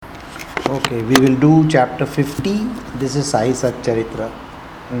Okay, we will do chapter 50. This is Sai Sat Charitra.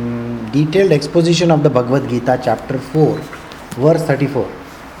 Detailed exposition of the Bhagavad Gita, chapter 4, verse 34.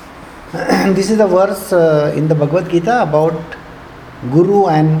 This is the verse in the Bhagavad Gita about Guru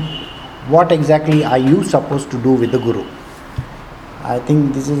and what exactly are you supposed to do with the Guru. I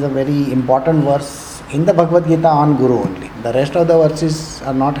think this is a very important verse in the Bhagavad Gita on Guru only. The rest of the verses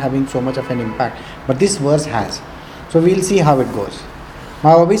are not having so much of an impact, but this verse has. So we'll see how it goes.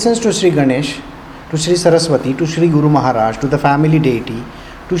 My obeisance to Sri Ganesh, to Sri Saraswati, to Sri Guru Maharaj, to the family deity,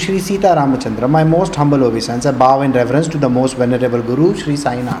 to Sri Sita Ramachandra, my most humble obeisance. I bow in reverence to the most venerable Guru, Sri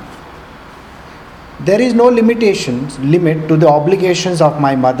Sainath. There is no limit to the obligations of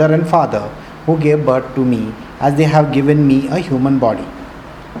my mother and father who gave birth to me, as they have given me a human body.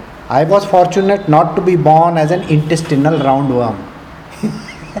 I was fortunate not to be born as an intestinal roundworm.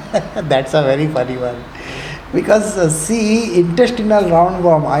 That's a very funny one. Because intestinal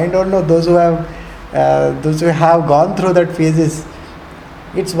roundworm, I don't know, those who have gone through that phases,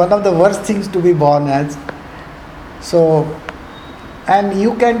 it's one of the worst things to be born as. So, and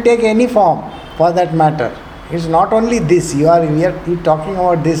you can take any form for that matter. It's not only this, we are talking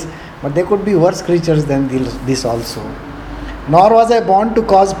about this, but there could be worse creatures than this also. Nor was I born to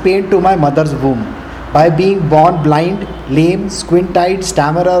cause pain to my mother's womb by being born blind, lame, squint-eyed,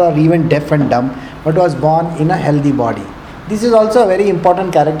 stammerer, or even deaf and dumb, but was born in a healthy body. This is also a very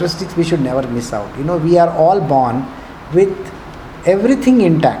important characteristic we should never miss out. We are all born with everything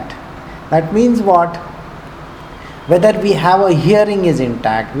intact. That means what? Whether we have a hearing is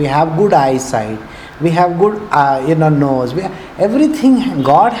intact, we have good eyesight, we have good nose, everything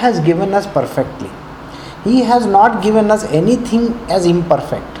God has given us perfectly. He has not given us anything as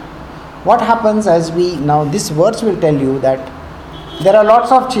imperfect. What happens now this verse will tell you that there are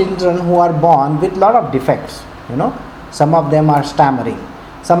lots of children who are born with lot of defects. Some of them are stammering.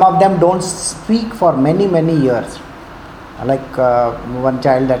 Some of them don't speak for many, many years. Like one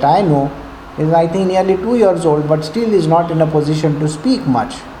child that I know is I think nearly 2 years old, but still is not in a position to speak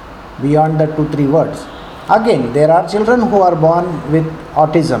much beyond the 2-3 words. Again, there are children who are born with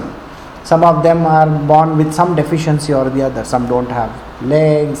autism. Some of them are born with some deficiency or the other. Some don't have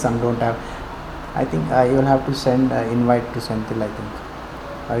legs, some don't have. I think you will have to send an invite to Senthil, I think.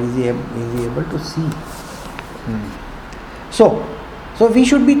 Or is he able to see? So we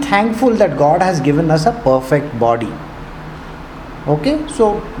should be thankful that God has given us a perfect body. Okay,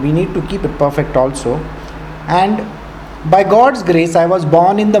 so we need to keep it perfect also. And by God's grace, I was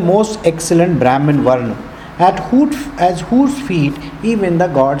born in the most excellent Brahmin Varna, at whose feet even the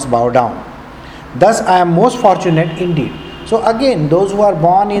gods bow down. Thus, I am most fortunate indeed. So again, those who are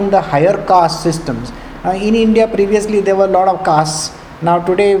born in the higher caste systems. In India, previously there were a lot of castes. Now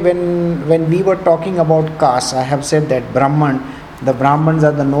today, when we were talking about castes, I have said that the Brahmins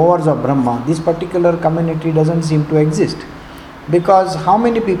are the knowers of Brahma. This particular community doesn't seem to exist. Because how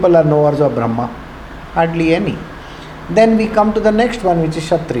many people are knowers of Brahma? Hardly any. Then we come to the next one, which is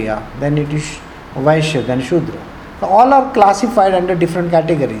Kshatriya. Then it is Vaishya, then Shudra. So all are classified under different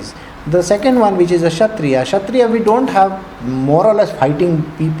categories. The second one, which is a Kshatriya, we don't have more or less fighting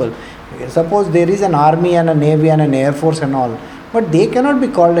people. Suppose there is an army and a navy and an air force and all, but they cannot be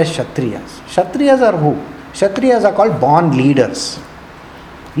called as Kshatriyas. Kshatriyas are who? Kshatriyas are called born leaders.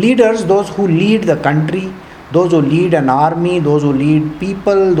 Leaders, those who lead the country, those who lead an army, those who lead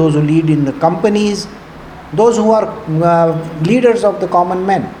people, those who lead in the companies, those who are leaders of the common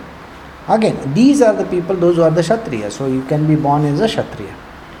men. Again, these are the people, those who are the Kshatriyas. So you can be born as a Kshatriya.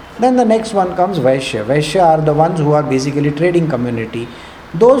 Then the next one comes Vaishya. Vaishya are the ones who are basically trading community.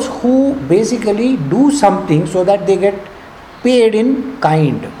 Those who basically do something so that they get paid in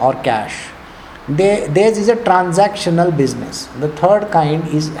kind or cash. Theirs is a transactional business. The third kind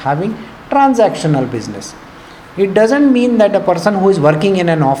is having transactional business. It doesn't mean that a person who is working in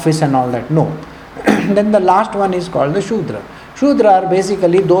an office and all that. No. Then the last one is called the Shudra. Shudra are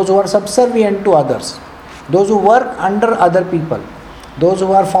basically those who are subservient to others. Those who work under other people. Those who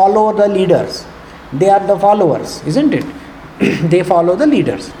follow the leaders. They are the followers, isn't it? They follow the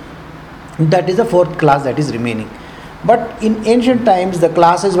leaders. That is the fourth class that is remaining. But in ancient times, the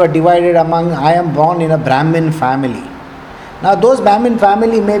classes were divided among, I am born in a Brahmin family. Now those Brahmin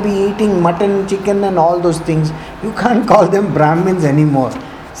family may be eating mutton, chicken and all those things. You can't call them Brahmins anymore.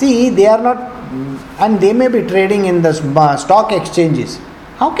 See, they are not, and they may be trading in the stock exchanges.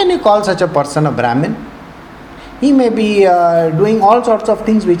 How can you call such a person a Brahmin? He may be doing all sorts of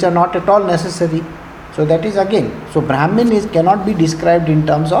things which are not at all necessary. So that is again. So Brahmin cannot be described in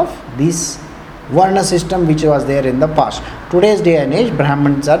terms of this Varna system which was there in the past. Today's day and age,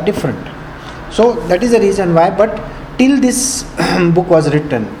 Brahmins are different. So that is the reason why. But till this book was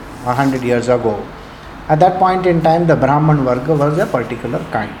written, 100 years ago. At that point in time, the Brahman Varga was a particular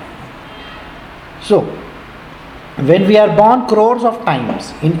kind. So, when we are born crores of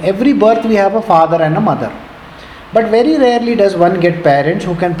times, in every birth we have a father and a mother. But very rarely does one get parents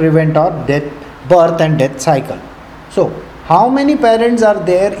who can prevent our birth and death cycle. So, how many parents are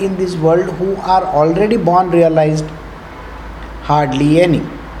there in this world who are already born realized? Hardly any.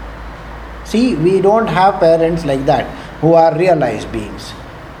 See, we don't have parents like that who are realized beings.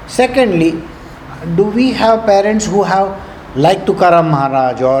 Secondly, do we have parents who have like Tukaram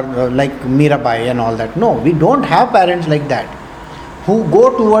Maharaj or like Mirabai and all that? No, we don't have parents like that who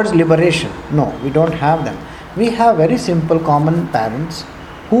go towards liberation. No, we don't have them. We have very simple common parents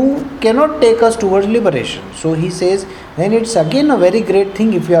who cannot take us towards liberation. So he says, then it's again a very great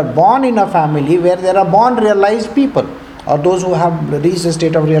thing if you are born in a family where there are born realized people or those who have reached a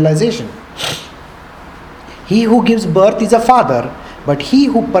state of realization. He who gives birth is a father, but he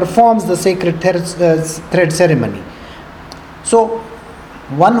who performs the sacred thread ceremony. So,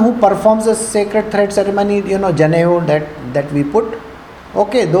 one who performs the sacred thread ceremony, Janeyu that we put,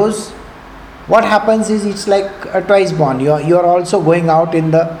 okay, those, what happens is it's like a twice born. You are also going out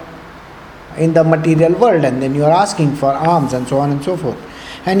in the material world, and then you are asking for alms and so on and so forth.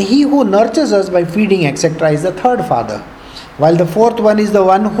 And he who nurtures us by feeding, etc., is the third father, while the fourth one is the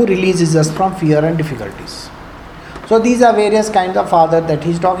one who releases us from fear and difficulties. So these are various kinds of father that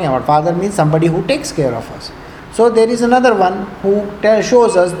he is talking about. Father means somebody who takes care of us. So there is another one who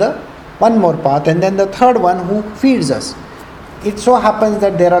shows us the one more path, and then the third one who feeds us. It so happens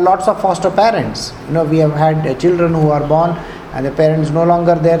that there are lots of foster parents. We have had children who are born and the parents no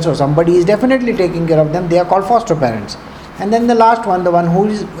longer there, so somebody is definitely taking care of them. They are called foster parents. And then the last one, the one who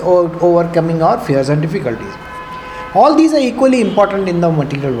is overcoming our fears and difficulties. All these are equally important in the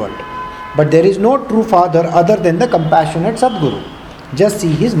material world. But there is no true father other than the compassionate Sadguru. Just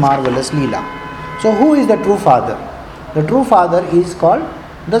see his marvelous Leela. So who is the true father? The true father is called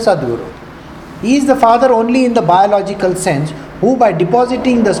the Sadguru. He is the father only in the biological sense, who by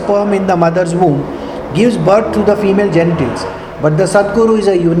depositing the sperm in the mother's womb gives birth to the female genitals. But the Sadguru is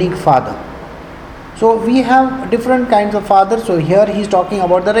a unique father. So we have different kinds of fathers. So here he is talking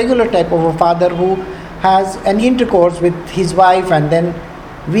about the regular type of a father who has an intercourse with his wife, and then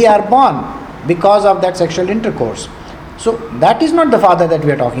we are born because of that sexual intercourse. So that is not the father that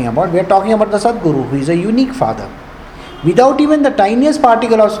we are talking about. We are talking about the Sadguru, who is a unique father. Without even the tiniest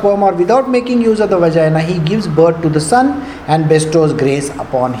particle of sperm or without making use of the vagina, he gives birth to the son and bestows grace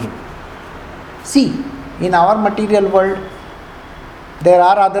upon him. See, in our material world, there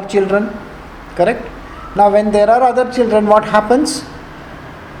are other children, correct? Now when there are other children, what happens?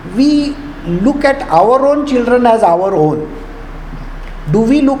 We look at our own children as our own. Do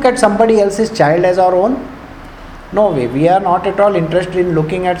we look at somebody else's child as our own? No way. We are not at all interested in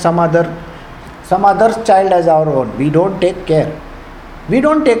looking at some other's child as our own. We don't take care. We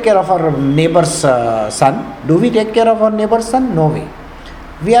don't take care of our neighbor's son. Do we take care of our neighbor's son? No way.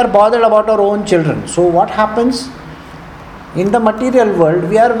 We are bothered about our own children. So what happens? In the material world,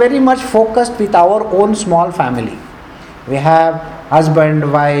 we are very much focused with our own small family. We have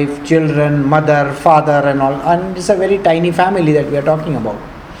husband, wife, children, mother, father and all. And it's a very tiny family that we are talking about.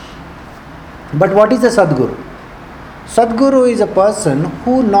 But what is the Sadguru? Sadguru is a person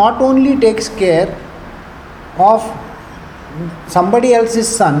who not only takes care of somebody else's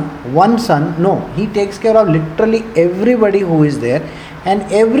son, one son, no, he takes care of literally everybody who is there, and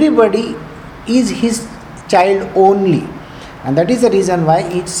everybody is his child only. And that is the reason why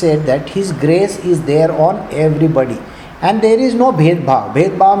it said that his grace is there on everybody. And there is no bhedbhav.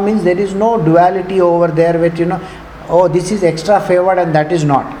 Bhedbhav means there is no duality over there with, this is extra favored and that is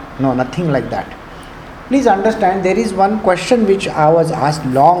not. No, nothing like that. Please understand, there is one question which I was asked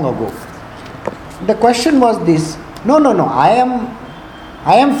long ago. The question was this: no, I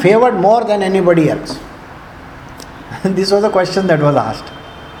am favored more than anybody else. This was the question that was asked.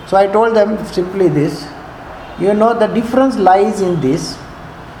 So I told them simply this: the difference lies in this,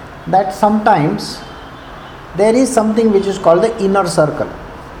 that sometimes there is something which is called the inner circle.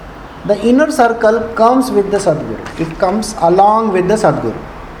 The inner circle comes with the Sadguru. It comes along with the Sadguru.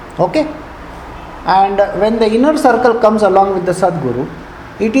 Okay? And when the inner circle comes along with the Sadguru,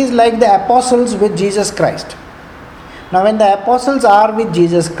 it is like the apostles with Jesus Christ. Now when the apostles are with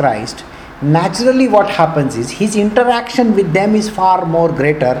Jesus Christ, naturally what happens is his interaction with them is far more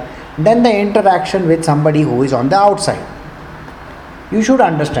greater than the interaction with somebody who is on the outside. You should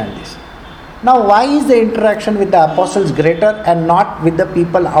understand this. Now why is the interaction with the apostles greater and not with the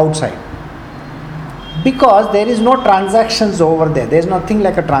people outside? Because there is no transactions over there. There is nothing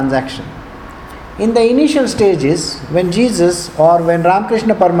like a transaction. In the initial stages, when Jesus or when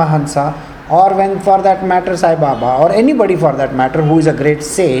Ramakrishna Paramahansa or when for that matter Sai Baba or anybody for that matter who is a great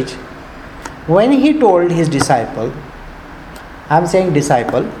sage, when he told his disciple, I am saying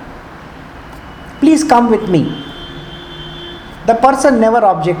disciple, please come with me, the person never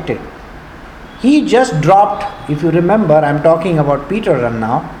objected. He just dropped, if you remember, I am talking about Peter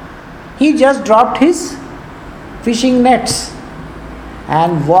now, he just dropped his fishing nets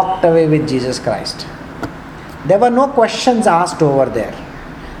and walked away with Jesus Christ. There were no questions asked over there.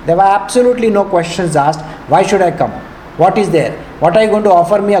 There were absolutely no questions asked. Why should I come? What is there? What are you going to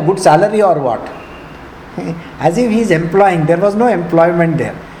offer me, a good salary or what? As if he is employing. There was no employment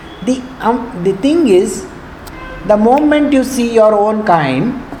there. The thing is, the moment you see your own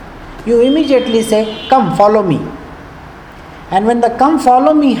kind, you immediately say, come follow me. And when the come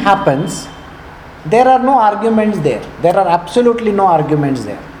follow me happens, there are no arguments there. There are absolutely no arguments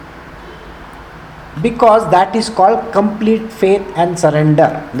there. Because that is called complete faith and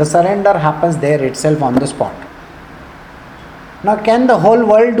surrender. The surrender happens there itself on the spot. Now, can the whole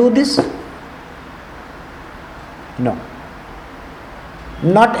world do this? No.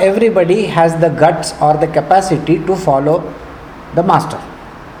 Not everybody has the guts or the capacity to follow the master.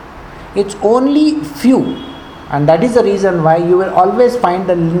 It's only few, and that is the reason why you will always find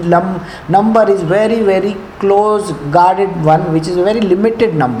the number is very, very close guarded one, which is a very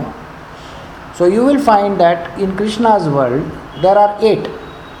limited number. So you will find that in Krishna's world there are 8,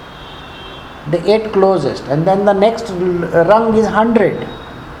 the 8 closest, and then the next rung is 100,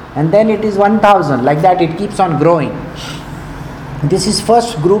 and then it is 1000. Like that it keeps on growing. This is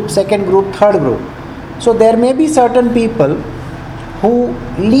first group, second group, third group. So there may be certain people who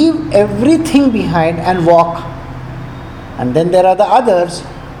leave everything behind and walk. And then there are the others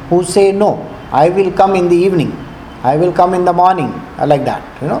who say, no, I will come in the evening, I will come in the morning, like that,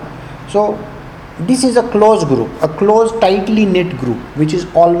 So this is a closed group, a closed, tightly knit group, which is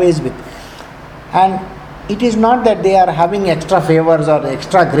always with. And it is not that they are having extra favors or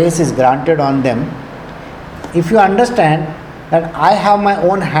extra graces granted on them. If you understand that I have my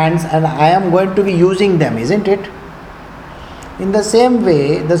own hands and I am going to be using them, isn't it? In the same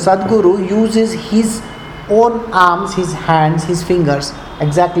way, the Sadguru uses his own arms, his hands, his fingers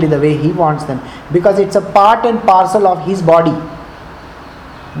exactly the way he wants them, because it's a part and parcel of his body.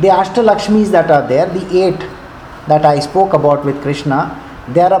 The Ashtalakshmis that are there, the 8 that I spoke about with Krishna,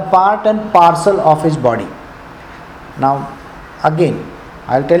 they are a part and parcel of his body. Now, again,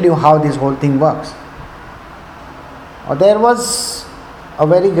 I'll tell you how this whole thing works. There was a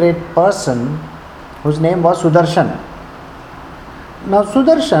very great person whose name was Sudarshan. Now,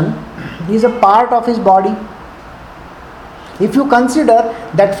 Sudarshan is a part of his body. If you consider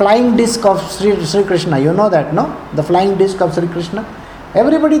that flying disc of Sri Krishna, you know that, no? The flying disc of Sri Krishna.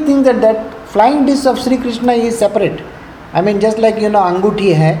 Everybody thinks that flying disc of Sri Krishna is separate. I mean, just like,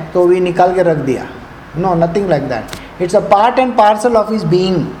 anguthi hai, so we nikal ke rakh diya. No, nothing like that. It's a part and parcel of his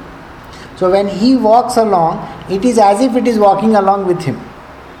being. So when he walks along, it is as if it is walking along with him.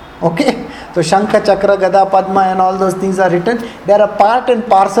 Okay? So Shankha, Chakra, Gada, Padma and all those things are written. They are a part and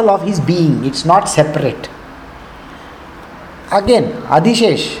parcel of his being. It's not separate. Again,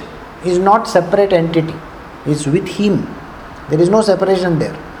 Adishesh is not separate entity. It's with him. There is no separation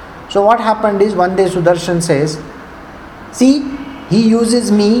there. So what happened is, one day Sudarshan says, see, he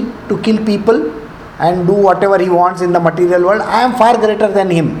uses me to kill people and do whatever he wants in the material world. I am far greater than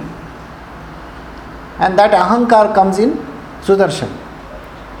him. And that ahankar comes in Sudarshan.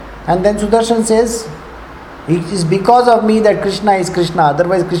 And then Sudarshan says, it is because of me that Krishna is Krishna,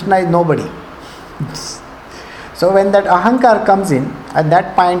 otherwise Krishna is nobody. So when that ahankar comes in, at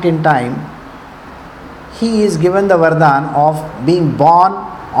that point in time, he is given the vardhan of being born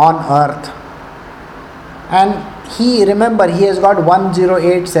on earth. And he has got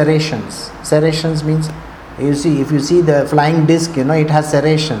 108 serrations. Serrations means, if you see the flying disc, it has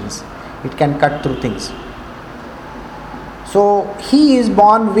serrations. It can cut through things. So he is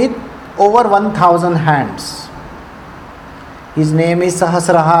born with over 1000 hands. His name is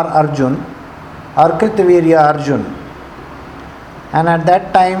Sahasrahar Arjun or Kritvirya Arjun. And at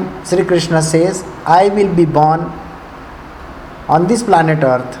that time, Sri Krishna says, I will be born on this planet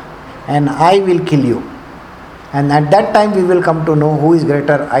Earth and I will kill you. And at that time we will come to know who is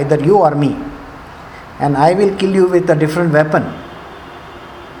greater, either you or me. And I will kill you with a different weapon.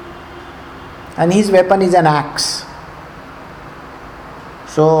 And his weapon is an axe.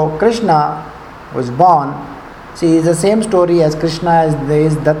 So Krishna was born. See, it's the same story as Krishna is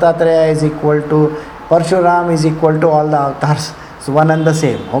Dattatreya is equal to Parshuram is equal to all the avatars. So one and the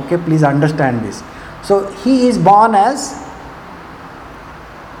same. Okay, please understand this. So he is born as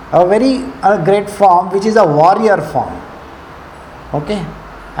a very great form which is a warrior form. Okay,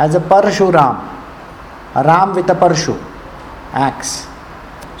 as a Parshuram, a Ram with a Parshu, axe.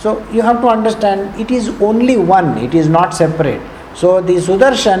 So you have to understand it is only one, it is not separate. So the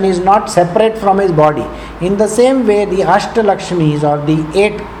Sudarshan is not separate from his body. In the same way, the Ashtalakshmis or the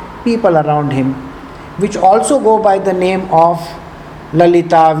 8 people around him, which also go by the name of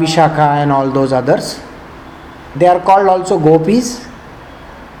Lalita, Vishakha and all those others, they are called also Gopis.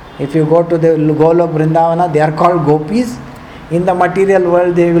 If you go to the Golok Vrindavana, they are called Gopis. In the material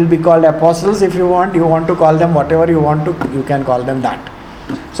world, they will be called apostles. If you want to call them whatever you want to, you can call them that.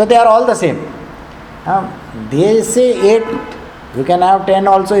 So they are all the same. They say 8, you can have 10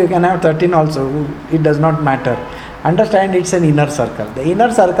 also, you can have 13 also. It does not matter. Understand, it's an inner circle. The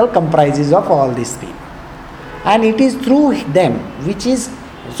inner circle comprises of all these people. And it is through them which is,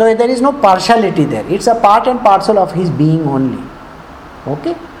 so there is no partiality there. It's a part and parcel of his being only.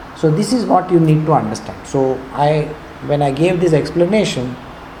 Okay? So this is what you need to understand. So when I gave this explanation,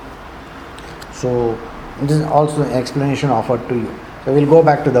 so this is also an explanation offered to you. So we'll go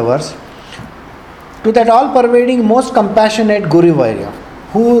back to the verse. To that all-pervading, most compassionate Guru Varya,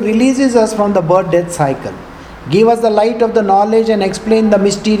 who releases us from the birth-death cycle, give us the light of the knowledge and explain the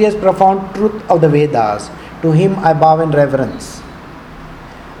mysterious profound truth of the Vedas. To him I bow in reverence.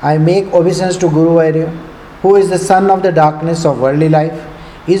 I make obeisance to Guru Varya, who is the son of the darkness of worldly life,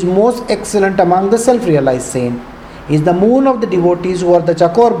 is most excellent among the self-realized saints, is the moon of the devotees who are the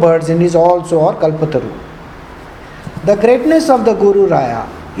chakor birds, and is also our Kalpataru. The greatness of the Guru Raya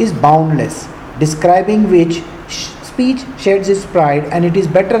is boundless, describing which speech sheds its pride, and it is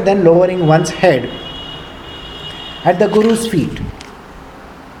better than lowering one's head at the Guru's feet.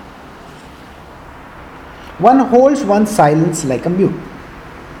 One holds one's silence like a mute.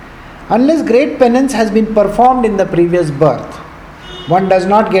 Unless great penance has been performed in the previous birth, one does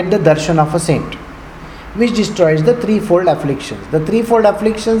not get the darshan of a saint, which destroys the threefold afflictions. The threefold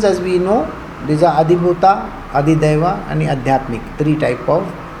afflictions, as we know, these are Adibhuta, Adideva and Adhyatmik. 3 type of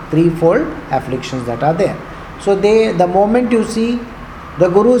threefold afflictions that are there. So the moment you see the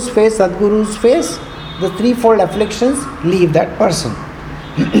Guru's face, Sadguru's face, the threefold afflictions leave that person.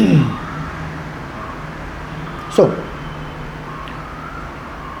 So,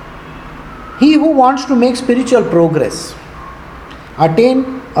 he who wants to make spiritual progress, attain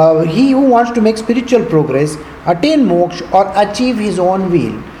moksha or achieve his own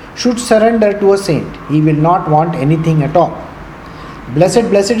will, should surrender to a saint. He will not want anything at all.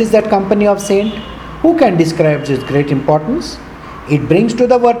 Blessed is that company of saint. Who can describe its great importance? It brings to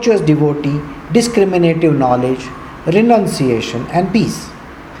the virtuous devotee discriminative knowledge, renunciation and peace.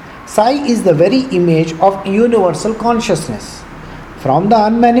 Sai is the very image of universal consciousness. From the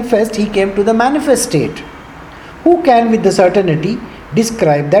unmanifest he came to the manifest state. Who can with the certainty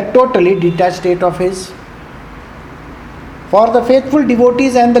describe that totally detached state of his? For the faithful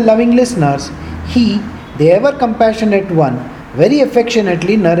devotees and the loving listeners, he, the ever compassionate one, very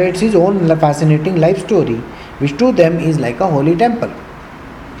affectionately narrates his own fascinating life story, which to them is like a holy temple.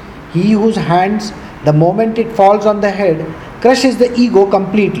 He whose hands, the moment it falls on the head, crushes the ego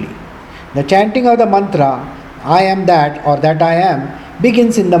completely. The chanting of the mantra, I am that or that I am,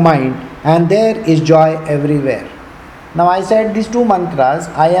 begins in the mind, and there is joy everywhere. Now I said these 2 mantras,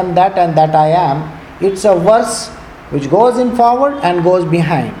 I am that and that I am, it's a verse which goes in forward and goes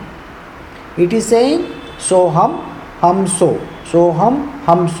behind. It is saying, Soham, Hum So, Soham,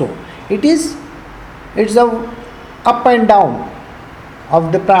 Hum So. It's the up and down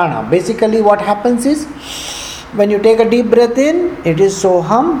of the prana. Basically what happens is, when you take a deep breath in, it is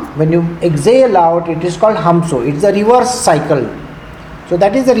Soham. When you exhale out, it is called Hamso. It's a reverse cycle. So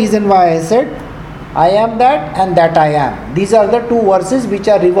that is the reason why I said, I am that and that I am. These are the 2 verses which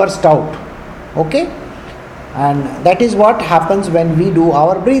are reversed out. Okay? And that is what happens when we do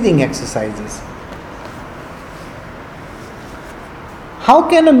our breathing exercises. How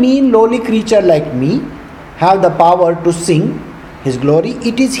can a mean, lowly creature like me have the power to sing his glory?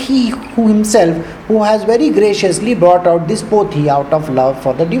 It is he who himself who has very graciously brought out this pothi out of love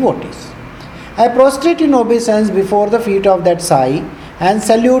for the devotees. I prostrate in obeisance before the feet of that Sai and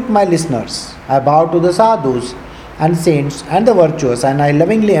salute my listeners. I bow to the sadhus and saints and the virtuous, and I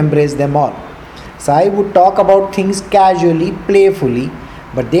lovingly embrace them all. Sai would talk about things casually, playfully,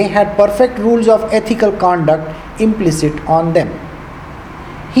 but they had perfect rules of ethical conduct implicit on them.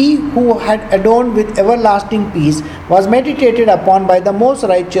 He who had adorned with everlasting peace was meditated upon by the most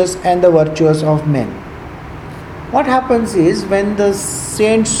righteous and the virtuous of men. What happens is, when the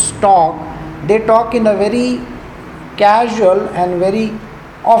saints talk, they talk in a very casual and very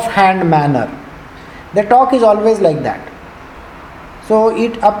offhand manner. The talk is always like that. So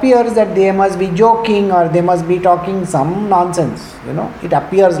it appears that they must be joking or they must be talking some nonsense. It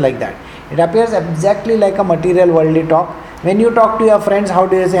appears like that. It appears exactly like a material worldly talk. When you talk to your friends, how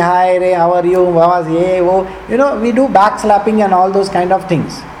do you say, hi, Ray, how are you? We do backslapping and all those kind of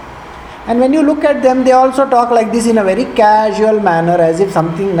things. And when you look at them, they also talk like this in a very casual manner, as if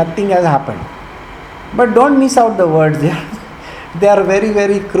nothing has happened. But don't miss out the words. They are very,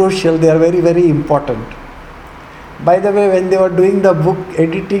 very crucial. They are very, very important. By the way, when they were doing the book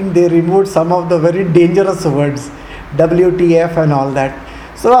editing, they removed some of the very dangerous words, WTF and all that.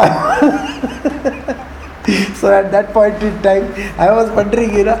 So, so at that point in time, I was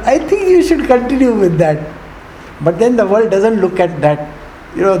wondering, I think you should continue with that. But then the world doesn't look at that,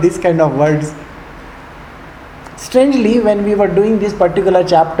 these kind of words. Strangely, when we were doing this particular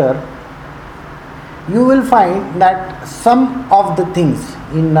chapter, you will find that some of the things,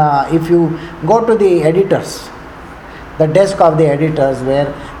 if you go to the editors, the desk of the editors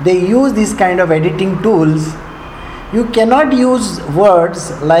where they use this kind of editing tools, you cannot use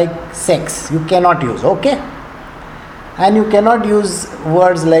words like sex. You cannot use, okay? And you cannot use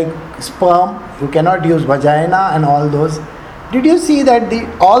words like sperm. You cannot use vagina and all those. Did you see that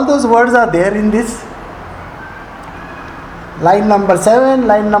all those words are there in this? Line number 7,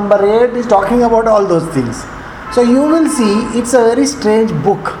 line number 8 is talking about all those things. So you will see it's a very strange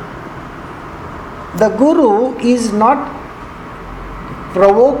book. The Guru is not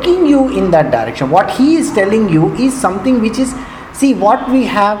provoking you in that direction. What he is telling you is something which is, see, what we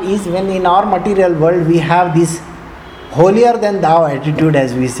have is, when in our material world we have this holier than thou attitude,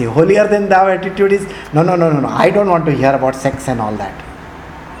 as we say. Holier than thou attitude is, no, I don't want to hear about sex and all that.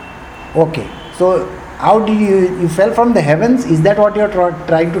 Okay, so how do you fell from the heavens? Is that what you are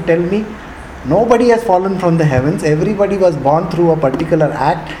trying to tell me? Nobody has fallen from the heavens. Everybody was born through a particular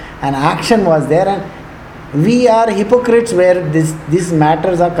act. An action was there, and we are hypocrites where these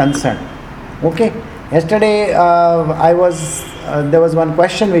matters are concerned. Okay. Yesterday, there was one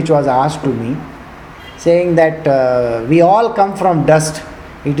question which was asked to me, saying that we all come from dust.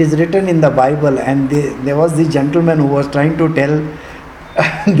 It is written in the Bible, and there was this gentleman who was trying to tell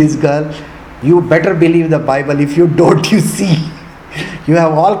this girl, you better believe the Bible. If you don't, you see, you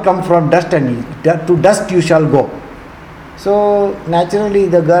have all come from dust, and to dust you shall go. So naturally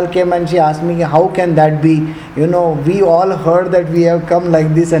the girl came and she asked me, how can that be? We all heard that we have come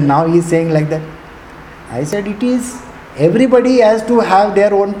like this, and now he is saying like that. I said, it is, everybody has to have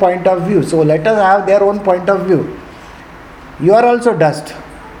their own point of view. So let us have their own point of view. You are also dust,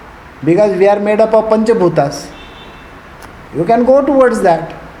 because we are made up of Panchabhutas. You can go towards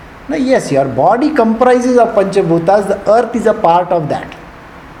that. Now, yes, your body comprises of Panchabhutas. The earth is a part of that.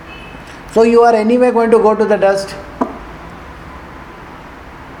 So you are anyway going to go to the dust.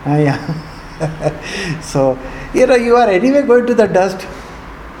 So, you are anyway going to the dust.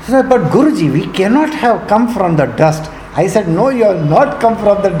 So, but Guruji, we cannot have come from the dust. I said, no, you have not come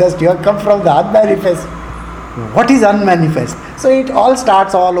from the dust. You have come from the unmanifest. What is unmanifest? So it all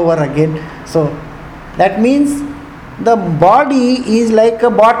starts all over again. So that means the body is like a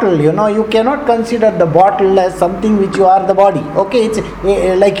bottle. You cannot consider the bottle as something which you are the body. Okay, it's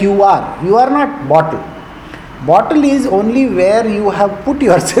like you are. You are not bottle. Bottle is only where you have put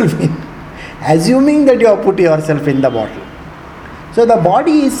yourself in, assuming that you have put yourself in the bottle. So the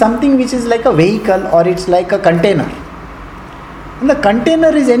body is something which is like a vehicle, or it's like a container. And the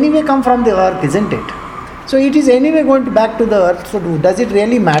container is anyway come from the earth, isn't it? So it is anyway going back to the earth. So does it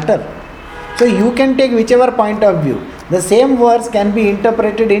really matter? So you can take whichever point of view. The same verse can be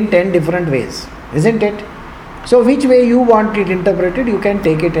interpreted in 10 different ways, isn't it? So which way you want it interpreted, you can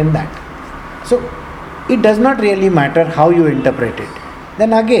take it in that. So it does not really matter how you interpret it.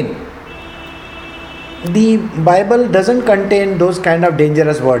 Then again, the Bible doesn't contain those kind of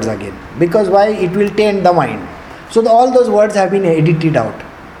dangerous words again. Because why? It will taint the mind. So all those words have been edited out.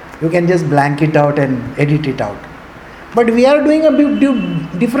 You can just blank it out and edit it out. But we are doing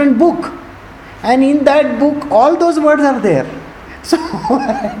a different book. And in that book, all those words are there. So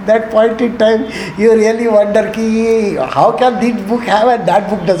at that point in time, you really wonder, how can this book have and that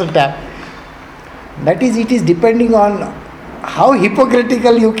book doesn't have? That is, it is depending on how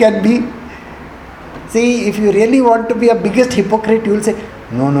hypocritical you can be. See, if you really want to be a biggest hypocrite, you will say,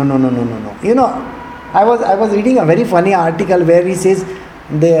 no. I was reading a very funny article where he says,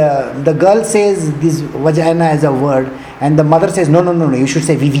 the girl says this vagina as a word, and the mother says, no, you should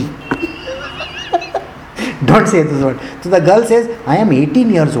say vivi. Don't say this word. So the girl says, I am 18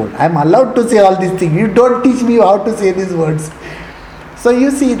 years old. I am allowed to say all these things. You don't teach me how to say these words. So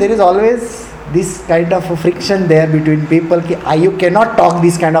you see, there is always this kind of a friction there between people. You cannot talk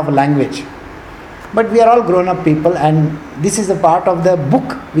this kind of language. But we are all grown up people, and this is a part of the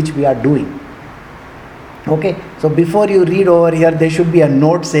book which we are doing. Okay, so before you read over here, there should be a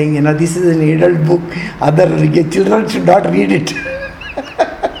note saying, this is an adult book, other children should not read it.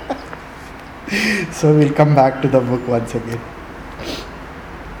 So we'll come back to the book once again.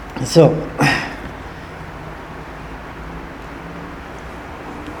 So,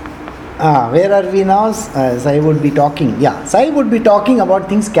 where are we now? Sai would be talking. Yeah, Sai would be talking about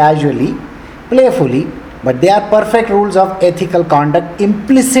things casually, playfully, but they are perfect rules of ethical conduct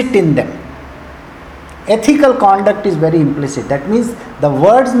implicit in them. Ethical conduct is very implicit. That means the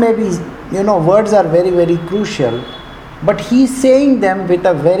words may be, words are very, very crucial, but he is saying them with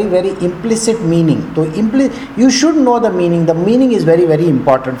a very, very implicit meaning. So you should know the meaning. The meaning is very, very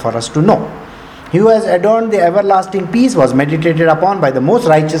important for us to know. He who has adorned the everlasting peace was meditated upon by the most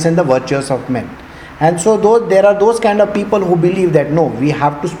righteous and the virtuous of men. And so there are those kind of people who believe that no, we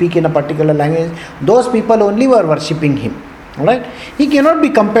have to speak in a particular language. Those people only were worshipping him. Alright? He cannot be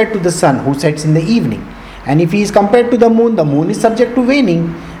compared to the sun who sets in the evening. And if he is compared to the moon is subject to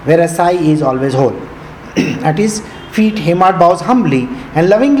waning, whereas Sai is always whole. At his feet, Hemad bows humbly and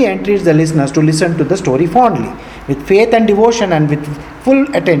lovingly entreats the listeners to listen to the story fondly, with faith and devotion and with full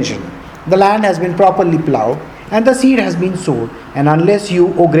attention. The land has been properly ploughed and the seed has been sowed, and unless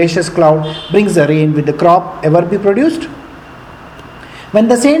you, O gracious cloud, brings the rain, will the crop ever be produced? When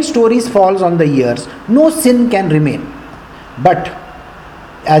the saint's stories falls on the ears, no sin can remain. But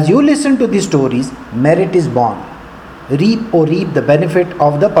as you listen to these stories, merit is born. Reap the benefit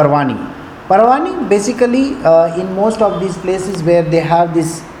of the Parvani. Parvani, basically, in most of these places where they have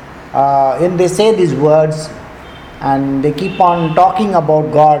this, when they say these words and they keep on talking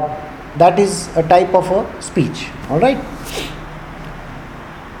about God, that is a type of a speech. Alright?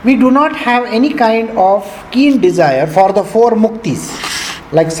 We do not have any kind of keen desire for the four muktis,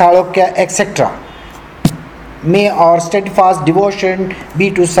 like Salokya, etc. May our steadfast devotion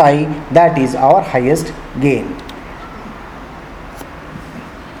be to Sai, that is our highest gain.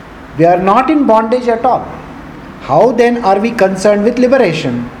 We are not in bondage at all. How then are we concerned with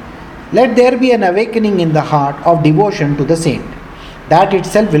liberation? Let there be an awakening in the heart of devotion to the saint. That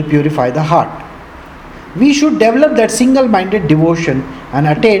itself will purify the heart. We should develop that single-minded devotion and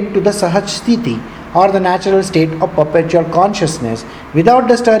attain to the Sahaj Sthiti, or the natural state of perpetual consciousness, without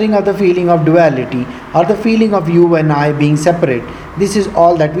the stirring of the feeling of duality or the feeling of you and I being separate. This is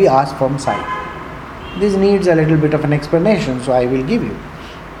all that we ask from Sai. This needs a little bit of an explanation, so I will give you.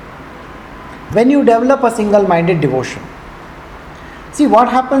 When you develop a single-minded devotion, see what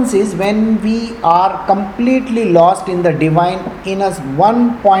happens is when we are completely lost in the divine in a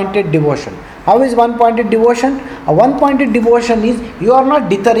one-pointed devotion. How is one-pointed devotion? A one-pointed devotion is you are not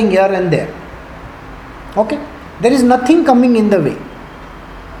dithering here and there. Okay? There is nothing coming in the way.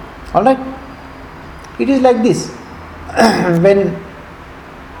 Alright? It is like this.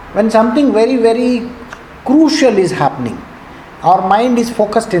 when something very, very crucial is happening, our mind is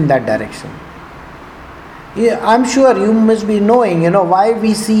focused in that direction. Yeah, I'm sure you must be knowing, why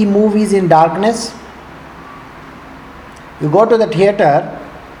we see movies in darkness. You go to the theater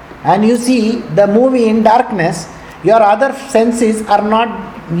and you see the movie in darkness, your other senses are not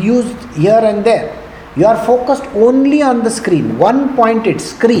used here and there. You are focused only on the screen, one pointed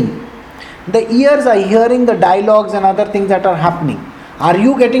screen. The ears are hearing the dialogues and other things that are happening. Are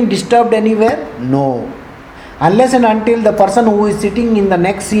you getting disturbed anywhere? No. Unless and until the person who is sitting in the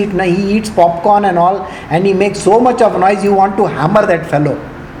next seat, he eats popcorn and all, and he makes so much of noise, you want to hammer that fellow.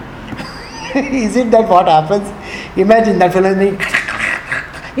 Is it that what happens? Imagine that fellow making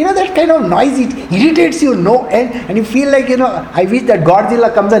that kind of noise, it irritates you no end, and you feel like, I wish that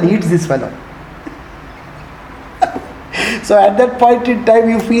Godzilla comes and eats this fellow. So at that point in time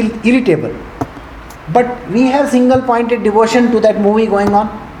you feel irritable. But we have single pointed devotion to that movie going on.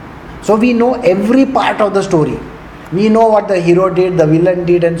 So we know every part of the story. We know what the hero did, the villain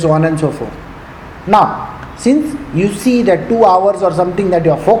did, and so on and so forth. Now, since you see that 2 hours or something that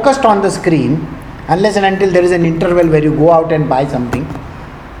you are focused on the screen, unless and until there is an interval where you go out and buy something,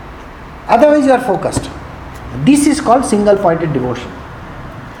 otherwise you are focused. This is called single pointed devotion.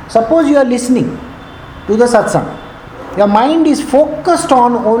 Suppose you are listening to the satsang. Your mind is focused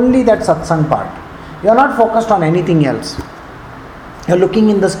on only that satsang part. You are not focused on anything else. You are looking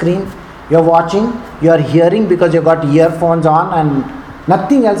in the screen, you are watching, you are hearing because you got earphones on and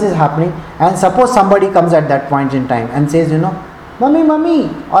nothing else is happening. And suppose somebody comes at that point in time and says, Mommy,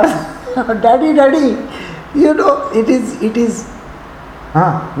 or Daddy, it is,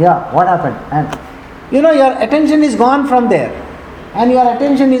 what happened? And, your attention is gone from there. And your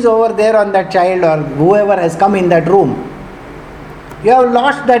attention is over there on that child or whoever has come in that room. You have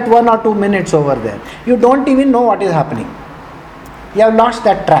lost that 1 or 2 minutes over there. You don't even know what is happening. You have lost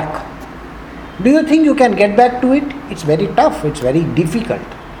that track. Do you think you can get back to it? It's very tough, it's very difficult.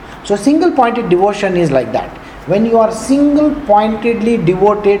 So single pointed devotion is like that. When you are single pointedly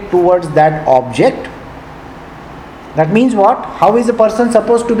devoted towards that object, that means what? How is a person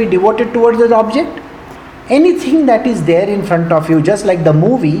supposed to be devoted towards that object? Anything that is there in front of you, just like the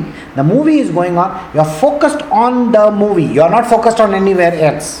movie is going on, you are focused on the movie, you are not focused on anywhere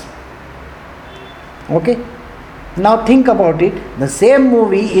else. Okay? Now think about it, the same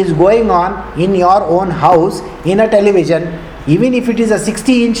movie is going on in your own house, in a television, even if it is a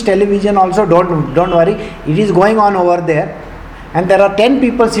 60-inch television also, don't worry, it is going on over there, and there are 10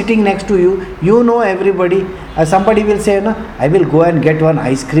 people sitting next to you, you know everybody, somebody will say, no, I will go and get one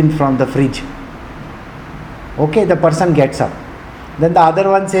ice cream from the fridge. Okay, the person gets up. Then the other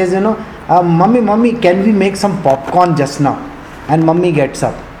one says, Mummy, can we make some popcorn just now? And mummy gets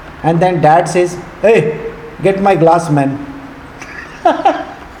up. And then dad says, hey, get my glass, man.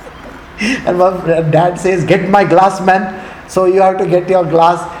 And dad says, get my glass, man. So you have to get your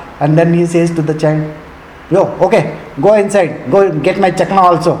glass. And then he says to the child, yo, okay, go inside. Go get my chakna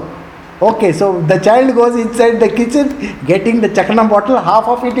also. Okay, so the child goes inside the kitchen, getting the chakna bottle. Half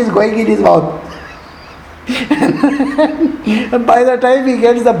of it is going in his mouth. And by the time he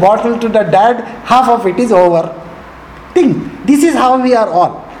gets the bottle to the dad, half of it is over. Think, this is how we are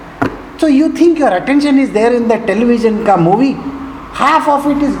all. So you think your attention is there in the television movie, half of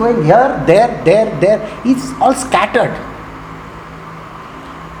it is going here, there, it's all scattered.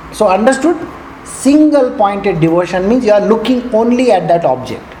 So understood? Single pointed devotion means you are looking only at that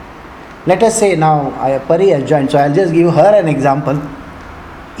object. Let us say now Pari has joined, so I'll just give her an example.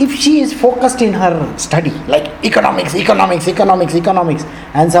 If she is focused in her study, like economics,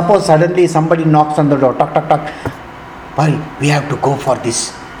 and suppose suddenly somebody knocks on the door, tuck, Pari, we have to go for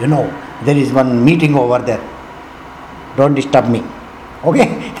this, there is one meeting over there, don't disturb me. Okay,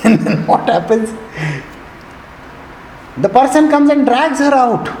 and then what happens? The person comes and drags her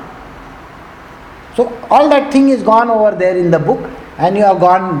out. So all that thing is gone over there in the book, and you have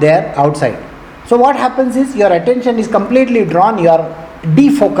gone there outside. So what happens is your attention is completely drawn, you are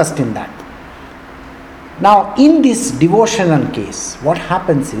defocused in that. Now in this devotional case, what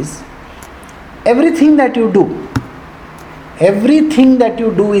happens is, everything that you do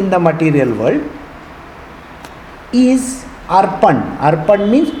in the material world is arpan. Arpan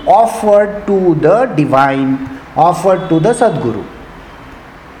means offered to the divine, offered to the Sadguru.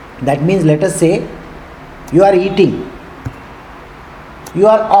 That means, let us say you are eating, you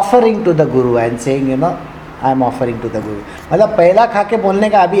are offering to the Guru and saying, I am offering to the Guru. मतलब पहला खा के बोलने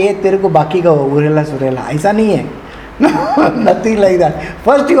का अभी एक तेरे को बाकी का उरेला सुरेला, ऐसा नहीं है. Nothing like that.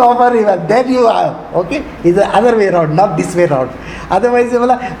 First you offer him, then you have. Okay? It's the other way around, not this way around. Otherwise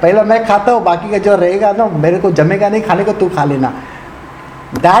बोला पहला मैं खाता हूँ, बाकी का जो रहेगा ना मेरे को जमेगा नहीं खाने को, तू खा लेना.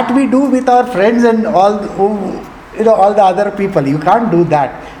 That we do with our friends and all the other people. You can't do that.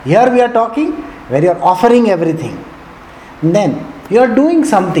 Here we are talking where you are offering everything. And then you are doing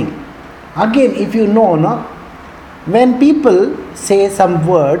something. Again, if you know, when people say some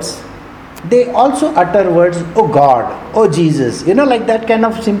words, they also utter words, oh God, oh Jesus, like that kind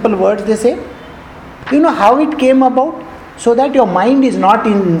of simple words they say. You know how it came about? So that your mind is not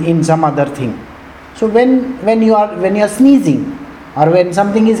in some other thing. So when you are sneezing or when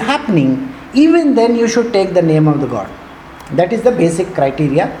something is happening, even then you should take the name of the God. That is the basic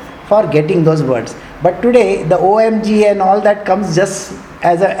criteria for getting those words. But today the OMG and all that comes just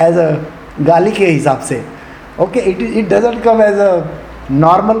as a gali ke hisab se. Okay, it doesn't come as a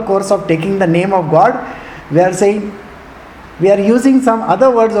normal course of taking the name of God. We are saying, we are using some other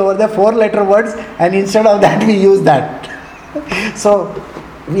words over there, 4-letter words, and instead of that we use that. So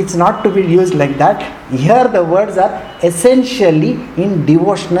it's not to be used like that. Here the words are essentially in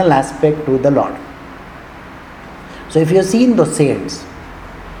devotional aspect to the Lord. So if you have seen the saints,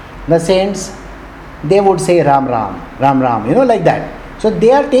 they would say Ram Ram, Ram Ram, like that. So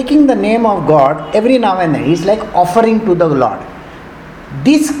they are taking the name of God every now and then. It's like offering to the Lord.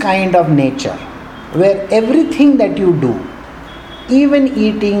 This kind of nature, where everything that you do, even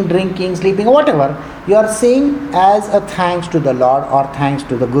eating, drinking, sleeping, whatever, you are saying as a thanks to the Lord or thanks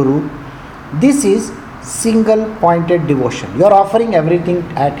to the Guru. This is single-pointed devotion. You are offering everything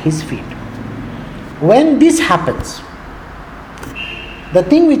at His feet. When this happens, the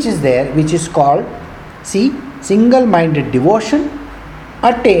thing which is there, which is called, single-minded devotion,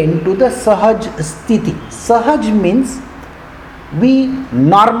 attain to the Sahaj Sthiti. Sahaj means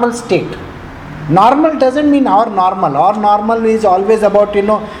normal state. Normal doesn't mean our normal. Our normal is always about,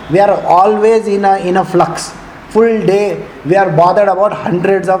 we are always in a flux. full day we are bothered about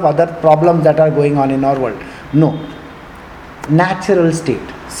hundreds of other problems that are going on in our world. No. Natural state,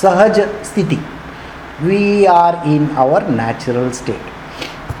 Sahaj Sthiti. We are in our natural state.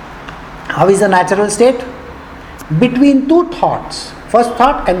 How is the natural state? Between two thoughts, first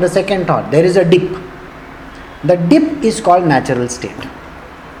thought and the second thought, there is a dip. The dip is called natural state.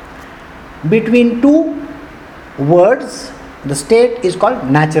 Between two words, the state is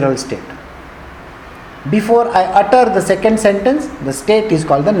called natural state. Before I utter the second sentence, the state is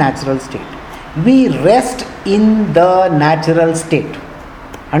called the natural state. We rest in the natural state.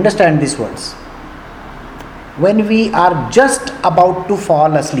 Understand these words. When we are just about to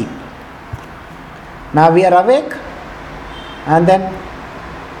fall asleep. Now we are awake, and then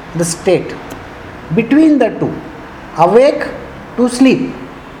the state. Between the two, awake to sleep,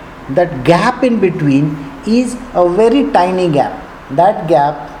 that gap in between is a very tiny gap. That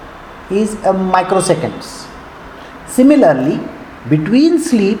gap is a microseconds. Similarly, between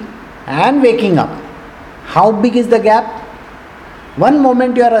sleep and waking up, how big is the gap? One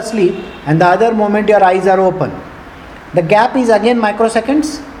moment you are asleep and the other moment your eyes are open. The gap is again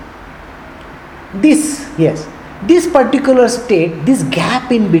microseconds. This particular state, this gap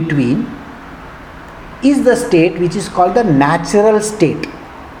in between is the state which is called the natural state.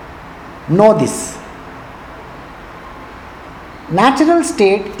 Know this. Natural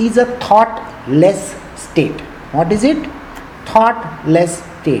state is a thoughtless state. What is it? Thoughtless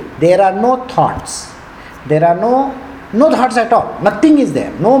state. There are no thoughts. There are no thoughts at all. Nothing is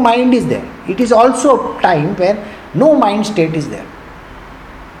there. No mind is there. It is also time where no mind state is there.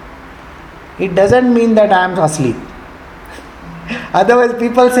 It doesn't mean that I am asleep. Otherwise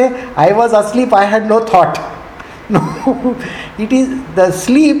people say, I was asleep, I had no thought. No, it is, the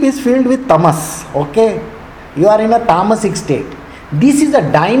sleep is filled with tamas. Okay? You are in a tamasic state. This is a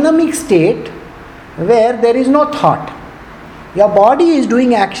dynamic state where there is no thought. Your body is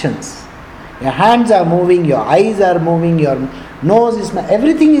doing actions. Your hands are moving, your eyes are moving, your nose is,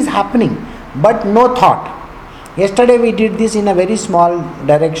 everything is happening, but no thought. Yesterday we did this in a very small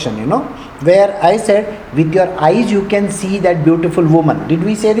direction, where I said, with your eyes you can see that beautiful woman. Did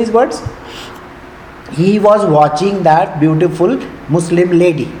we say these words? He was watching that beautiful Muslim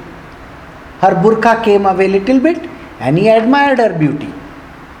lady. Her burqa came away a little bit and he admired her beauty.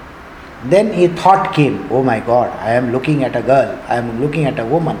 Then a thought came, oh my God, I am looking at a girl, I am looking at a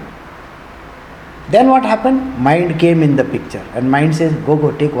woman. Then what happened? Mind came in the picture and mind says,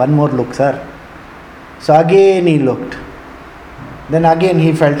 go, take one more look, sir. So again he looked. Then again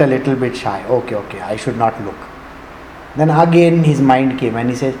he felt a little bit shy. Okay, I should not look. Then again his mind came and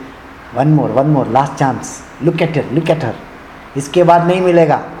he says, one more, last chance. Look at her. इसके बाद नहीं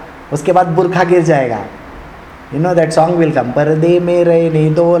मिलेगा. उसके बाद बुरखा गिर जाएगा. You know that song will come. पर्दे में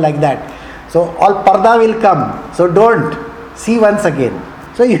रहने दो, like that. So all parda will come. So don't see once again.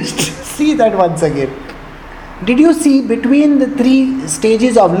 So you see that once again. Did you see between the three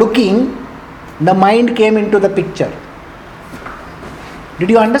stages of looking, the mind came into the picture? Did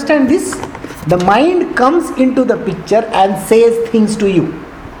you understand this? The mind comes into the picture and says things to you.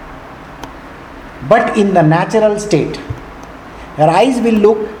 But in the natural state, your eyes will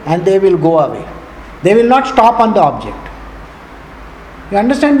look and they will go away. They will not stop on the object. You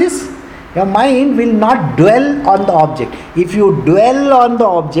understand this? Your mind will not dwell on the object. If you dwell on the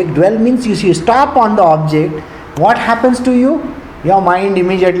object, dwell means you stop on the object, what happens to you? Your mind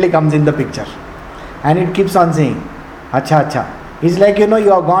immediately comes in the picture. And it keeps on saying, Acha. It's like, you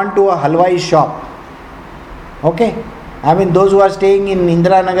have gone to a halwai shop. Okay? I mean, those who are staying in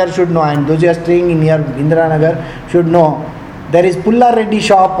Indira Nagar should know, and those who are staying near Indira Nagar should know. There is Pulla Reddy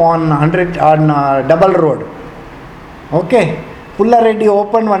shop on Double Road. Okay? Pulla Reddy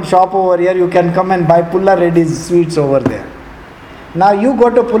opened one shop over here. You can come and buy Pulla Reddy's sweets over there. Now you go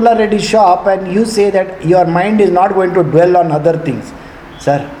to Pulla Reddy's shop and you say that your mind is not going to dwell on other things.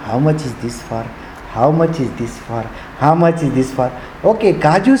 Sir, how much is this for? How much is this for? How much is this for? Okay,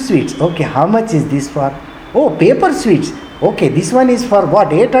 Kaju sweets. Okay, how much is this for? Oh, paper sweets. Okay, this one is for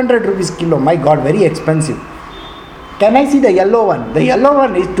what? 800 rupees kilo. My God, very expensive. Can I see the yellow one? The yellow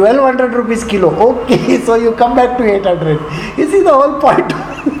one is 1200 rupees kilo. Okay, so you come back to 800. You see the whole point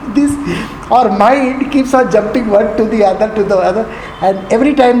of this? Our mind keeps on jumping one to the other, and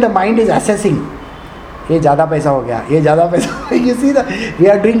every time the mind is assessing. ये ज़्यादा पैसा हो गया, ये ज़्यादा पैसा. You see we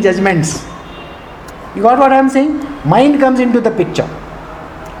are doing judgments. You got what I am saying? Mind comes into the picture.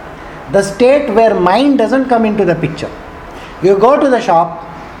 The state where mind doesn't come into the picture. You go to the shop,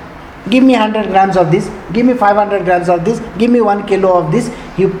 give me 100 grams of this, give me 500 grams of this, give me 1 kilo of this.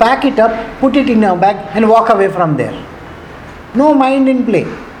 You pack it up, put it in your bag and walk away from there. No mind in play.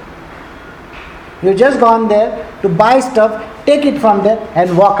 You just gone there to buy stuff, take it from there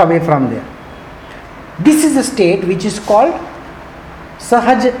and walk away from there. This is a state which is called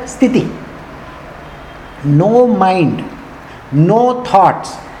Sahaj Sthiti. No mind, no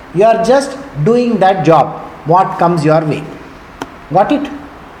thoughts. You are just doing that job, what comes your way. Got it?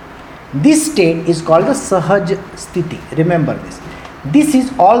 This state is called the Sahaj Sthiti. Remember this. This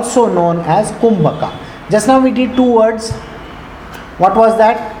is also known as Kumbhaka. Just now we did two words. What was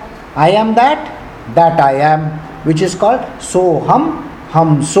that? I am that I am, which is called Soham,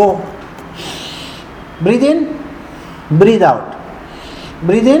 Hum So. Breathe in, breathe out.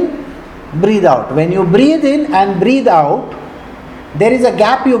 Breathe in, breathe out. When you breathe in and breathe out, there is a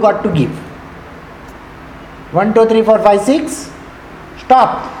gap you got to give. 1, 2, 3, 4, 5, 6.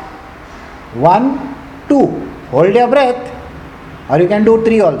 Stop. 1, 2. Hold your breath. Or you can do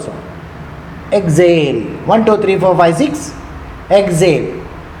 3 also. Exhale. 1, 2, 3, 4, 5, 6. Exhale.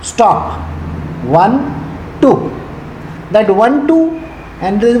 Stop. 1, 2. That 1, 2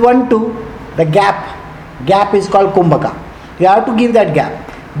 and this 1, 2, the gap is called Kumbhaka. You have to give that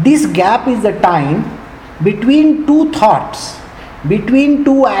gap. This gap is the time between two thoughts, between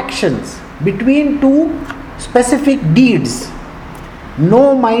two actions, between two specific deeds.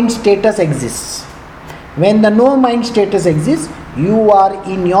 No mind status exists. When the no mind status exists, you are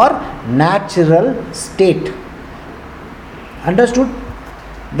in your natural state. Understood?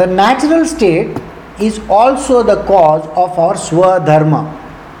 The natural state is also the cause of our Swadharma.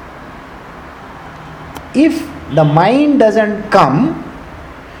 If the mind doesn't come,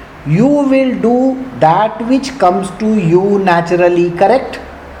 you will do that which comes to you naturally, correct?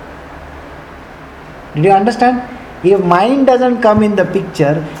 Did you understand? If mind doesn't come in the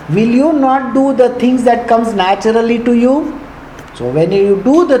picture, will you not do the things that comes naturally to you? So when you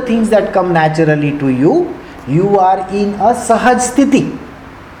do the things that come naturally to you, you are in a Sahaj Sthiti.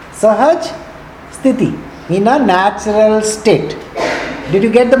 Sahaj Sthiti, in a natural state. Did you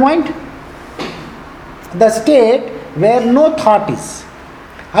get the point? The state where no thought is.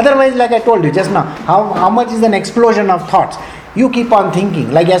 Otherwise, like I told you just now, how much is an explosion of thoughts? You keep on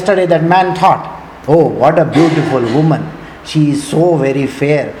thinking. Like yesterday that man thought, oh, what a beautiful woman. She is so very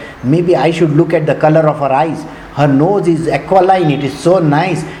fair. Maybe I should look at the color of her eyes. Her nose is aquiline. It is so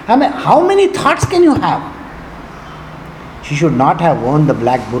nice. I mean, how many thoughts can you have? She should not have worn the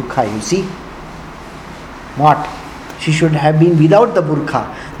black burqa, you see. What? She should have been without the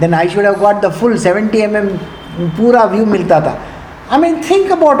burqa. Then I should have got the full 70 mm pura view milta tha. I mean,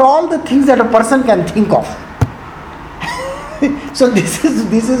 think about all the things that a person can think of. So this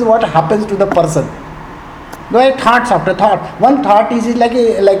is what happens to the person. There are thoughts after thought. One thought is like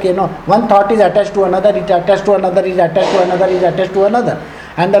one thought is attached to another, it attached to another, is attached to another, is attached to another.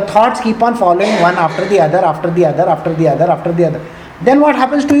 And the thoughts keep on following one after the other, after the other, after the other, after the other. Then what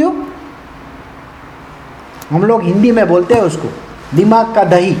happens to you? हम लोग हिंदी में बोलते हैं उसको दिमाग का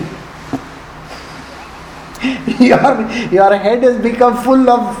दही. Your head has become full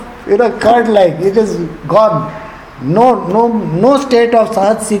of curd, like it is gone. No state of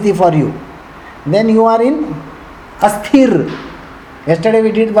Sahaj Sthiti for you. Then you are in asthir. Yesterday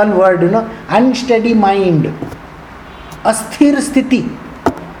we did one word, unsteady mind. Asthir Sthiti.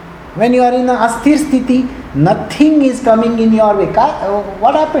 When you are in an asthir Sthiti, nothing is coming in your way.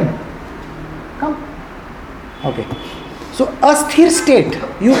 What happened? Come. Okay. So asthir state.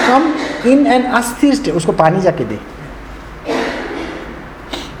 You come in an asthir state. उसको पानी जाके दे.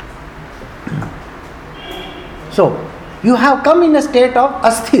 So you have come in a state of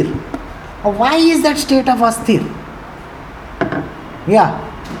asthir. Why is that state of asthir? Yeah,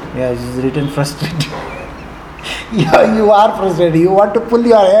 it is written frustrated. Yeah, you are frustrated. You want to pull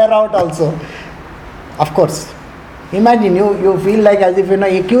your hair out also. Of course. Imagine you feel like as if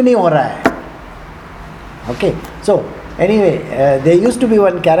ये क्यों नहीं हो रहा है. Okay. So anyway, there used to be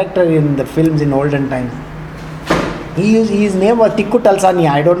one character in the films in olden times. His name was Tikku Talsani.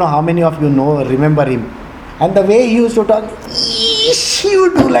 I don't know how many of you remember him. And the way he used to talk, he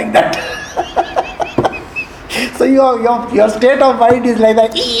would do like that. So your state of mind is like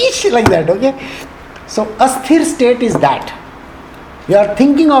that, like that, okay? So asthir state is that. You are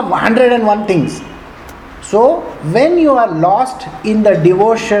thinking of 101 things. So when you are lost in the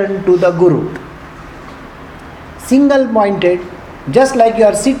devotion to the Guru, single pointed, just like you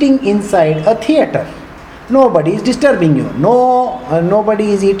are sitting inside a theater, nobody is disturbing you.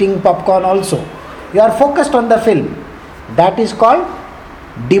 Nobody is eating popcorn also. You are focused on the film. That is called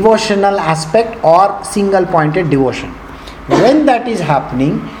devotional aspect or single pointed devotion. When that is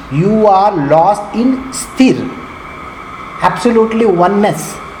happening, you are lost in sthir, absolutely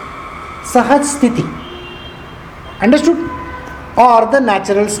oneness, Sahaj Sthiti. Understood? or the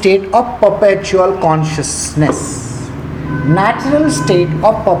natural state of perpetual consciousness. Natural state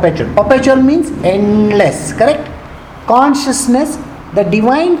of perpetual. Perpetual means endless, correct? Consciousness, the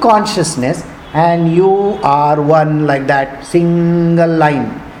divine consciousness, and you are one, like that, single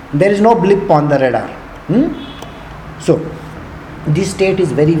line. There is no blip on the radar. So, this state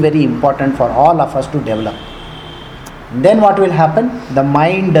is very, very important for all of us to develop. Then what will happen? The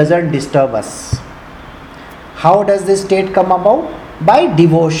mind doesn't disturb us. How does this state come about? By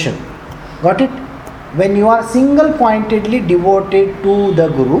devotion. Got it? When you are single pointedly devoted to the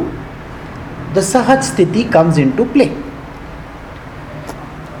Guru, the Sahaj Sthiti comes into play.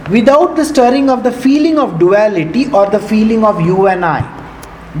 Without the stirring of the feeling of duality or the feeling of you and I.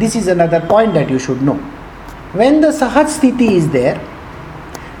 This is another point that you should know. When the Sahaj Sthiti is there,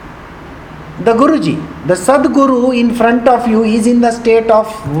 the Guruji, the Sadguru in front of you is in the state of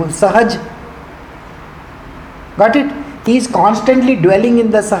Sahaj. Got it? He is constantly dwelling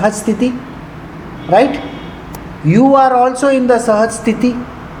in the Sahaj Sthiti. Right? You are also in the Sahaj Sthiti.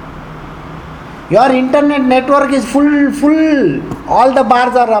 Your internet network is full. All the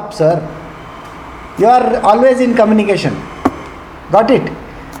bars are up, sir. You are always in communication. Got it?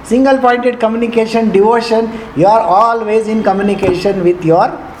 Single pointed communication, devotion, you are always in communication with your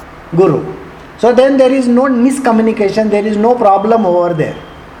Guru. So then there is no miscommunication, there is no problem over there.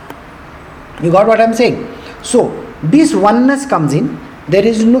 You got what I am saying? So this oneness comes in. There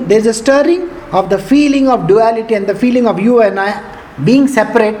is a stirring of the feeling of duality, and the feeling of you and I being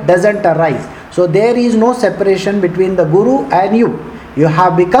separate doesn't arise. So there is no separation between the Guru and you. You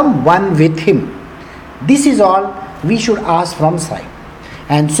have become one with him. This is all we should ask from Sai.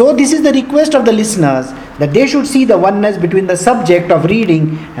 And so this is the request of the listeners, that they should see the oneness between the subject of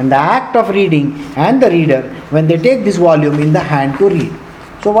reading and the act of reading and the reader when they take this volume in the hand to read.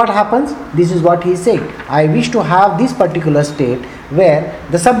 So what happens? This is what he is saying. I wish to have this particular state where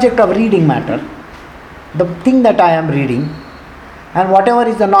the subject of reading matter, the thing that I am reading, and whatever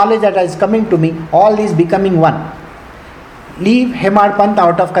is the knowledge that is coming to me, all is becoming one. Leave Hemad Pant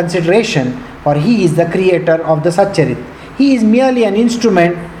out of consideration, for he is the creator of the Satcharit. He is merely an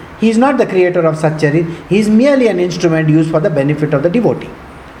instrument. He is not the creator of Satcharit. He is merely an instrument used for the benefit of the devotee.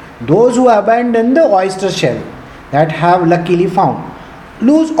 Those who abandon the oyster shell that have luckily found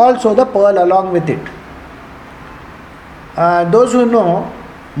lose also the pearl along with it. Those who know,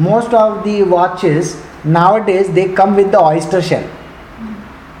 most of the watches nowadays, they come with the oyster shell.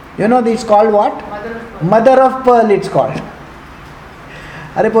 You know, it's called what? Mother of pearl it's called.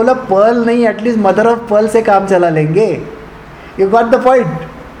 अरे बोला Perl नहीं, at least mother of pearl से काम चला लेंगे. You got the point.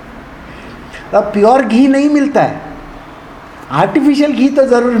 अब pure घी नहीं मिलता है, आर्टिफिशियल घी तो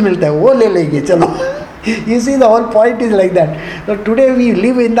ज़रूर मिलता है, वो ले लेंगे चलो. You see, the whole point is like that. So today we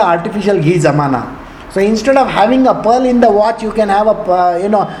live in the artificial ghee zamana. So instead of having a pearl in the watch, you can have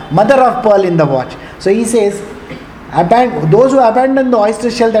a mother of pearl in the watch. So he says, those who abandon the oyster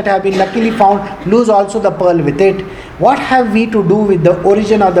shell that have been luckily found lose also the pearl with it. What have we to do with the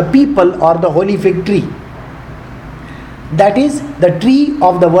origin of the people or the holy fig tree? That is the tree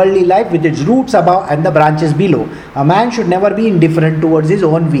of the worldly life with its roots above and the branches below. A man should never be indifferent towards his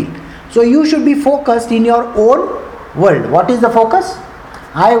own will. So you should be focused in your own world. What is the focus?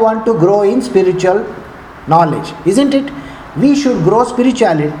 I want to grow in spiritual knowledge, isn't it? We should grow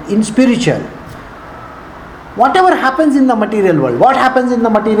spirituality in spiritual. Whatever happens in the material world, what happens in the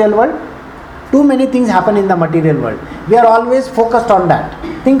material world? Too many things happen in the material world. We are always focused on that.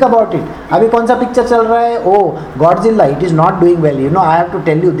 Think about it. अभी कौन सा picture चल रहा है? Oh, Godzilla. It is not doing well. You know, I have to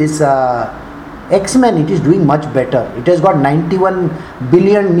tell you this. X-Men, it is doing much better. It has got $91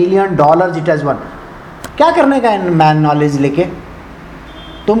 million it has won. क्या करने का है मैन नॉलेज लेके?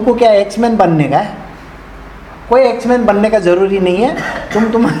 तुमको क्या एक्समैन बनने का है? कोई एक्समैन बनने का ज़रूरी नहीं है.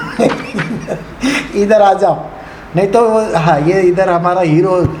 तुम इधर आ जाओ. नहीं तो हाँ, ये इधर हमारा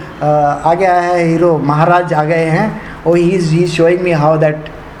हीरो आ गया है, हीरो महाराज आ गए हैं. Oh, he is showing me how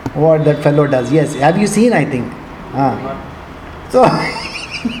what that fellow does. Yes, have you seen? I think. So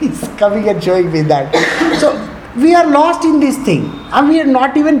he's coming and showing me that. So we are lost in this thing, and we are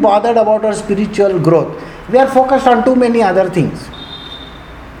not even bothered about our spiritual growth. We are focused on too many other things.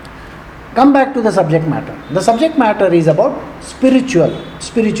 Come back to the subject matter. The subject matter is about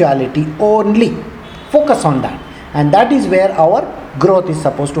spirituality only. Focus on that. And that is where our growth is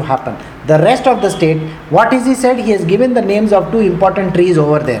supposed to happen. The rest of the state, what is he said? He has given the names of two important trees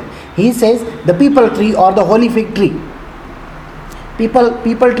over there. He says the people tree or the holy fig tree.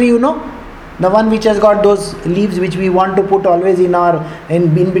 People tree, you know, the one which has got those leaves which we want to put always in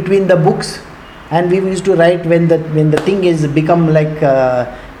between the books, and we used to write when the thing is become like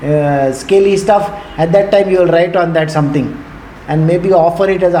scaly stuff. At that time you will write on that something. and maybe offer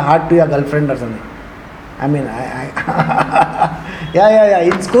it as a heart to your girlfriend or something. I mean, yeah.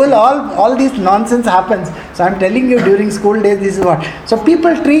 In school, all this nonsense happens. So I'm telling you, during school days, this is what. So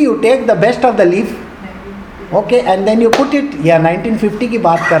people tree, you take the best of the leaf, okay, and then you put it. Yeah, 1950 की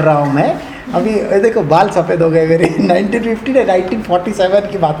बात कर रहा हूँ मैं. अभी देखो बाल सफ़ेद हो गए मेरे. 1950 से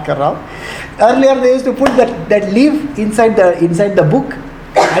 1947 की बात कर रहा हूँ. Earlier they used to put that leaf inside the book.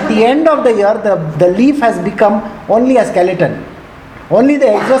 At the end of the year, the leaf has become only a skeleton. Only the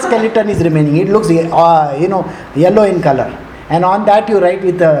exoskeleton is remaining. It looks yellow in color. And on that you write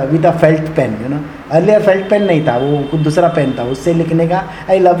with a felt pen. Earlier felt pen नहीं था, वो कुछ दूसरा pen था. उससे लिखने का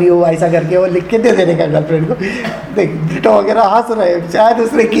I love you ऐसा करके वो लिख के दे देने का गर्लफ्रेंड को. देख डिटो वगैरह हंस रहे, शायद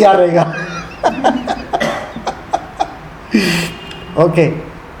उसने किया रहेगा. Okay.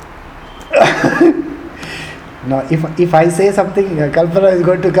 Now, if I say something, Kalpana is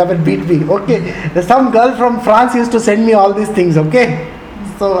going to come and beat me. Okay, some girl from France used to send me all these things. Okay,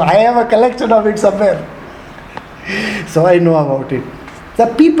 so I have a collection of it somewhere. So I know about it. The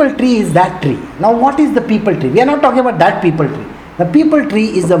people tree is that tree. Now, what is the people tree? We are not talking about that people tree. The people tree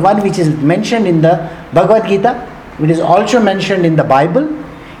is the one which is mentioned in the Bhagavad Gita. It is also mentioned in the Bible.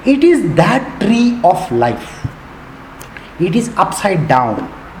 It is that tree of life. It is upside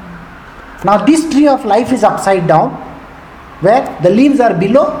down. Now this tree of life is upside down, where the leaves are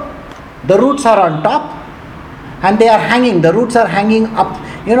below, the roots are on top, and they are hanging. The roots are hanging up.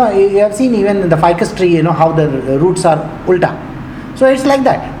 You have seen even in the ficus tree, how the roots are ulta. So it's like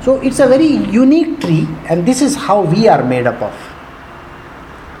that. So it's a very unique tree, and this is how we are made up of.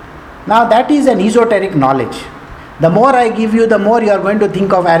 Now that is an esoteric knowledge. The more I give you, the more you are going to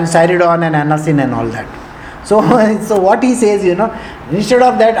think of Cyridon and Anasin and all that. So what he says, instead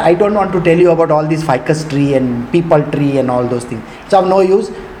of that, I don't want to tell you about all this ficus tree and people tree and all those things. It's of no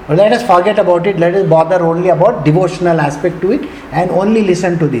use. Let us forget about it. Let us bother only about devotional aspect to it and only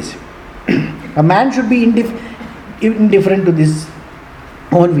listen to this. A man should be indifferent to this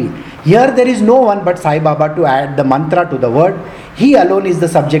only. Here there is no one but Sai Baba to add the mantra to the word. He alone is the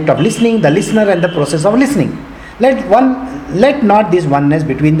subject of listening, the listener and the process of listening. Let not this oneness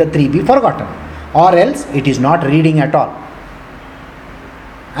between the three be forgotten, or else it is not reading at all.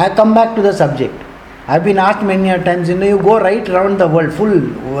 I come back to the subject. I've been asked many times, you go right around the world,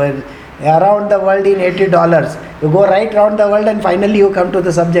 around the world in $80. You go right around the world and finally you come to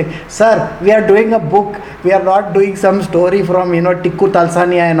the subject. Sir, we are doing a book. We are not doing some story from, Tikku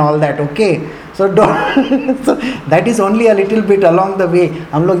Talsania and all that. Okay. So don't. So that is only a little bit along the way.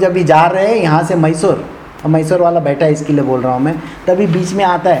 हम लोग जब भी जा रहे हैं यहाँ से मैसूर वाला बैठा है, इसके लिए बोल रहा हूँ मैं. तभी बीच में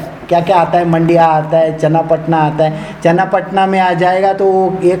आता है, क्या क्या आता है, मंडिया आता है, चनापटना आता है. चनापटना में आ जाएगा तो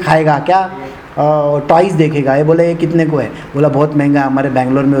वो ये खाएगा क्या, टॉयज़ देखेगा. ये बोले ये कितने को है, बोला बहुत महंगा है, हमारे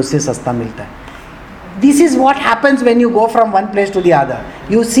बेंगलोर में उससे सस्ता मिलता है. This is what happens when you go from one place to the other.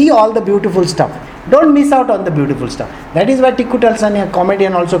 You see all the beautiful stuff. Don't miss out on the beautiful stuff. That is why Tikku Talsania,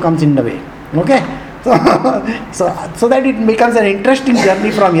 comedian, also comes in the way. Okay, so that it becomes an interesting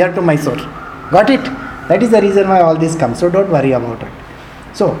journey from here to Mysore. Got it? That is the reason why all this comes. So don't worry about it.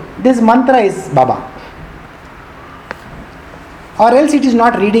 So this mantra is Baba. Or else it is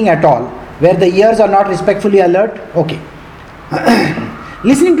not reading at all, where the ears are not respectfully alert. Okay.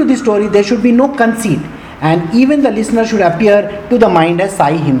 Listening to this story, there should be no conceit, and even the listener should appear to the mind as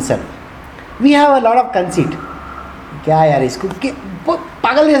Sai himself. We have a lot of conceit. क्या यार इसको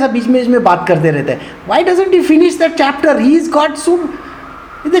पागल जैसा बीच में बात करते रहते हैं. Why doesn't he finish that chapter? He's got so.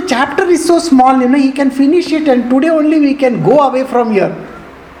 The chapter is so small, he can finish it, and today only we can go away from here.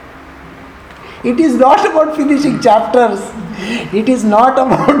 It is not about finishing chapters. It is not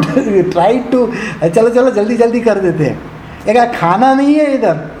about trying to चलो जल्दी कर देते हैं. एक खाना नहीं है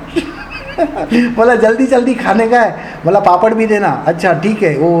इधर. बोला जल्दी खाने का है, बोला पापड़ भी देना. अच्छा ठीक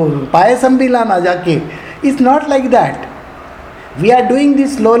है, वो पायसम भी लाना जाके. It's not like that. We are doing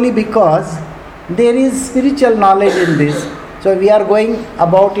this slowly because there is spiritual knowledge in this. So we are going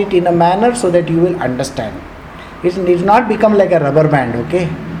about it in a manner so that you will understand. It's not become like a rubber band, okay?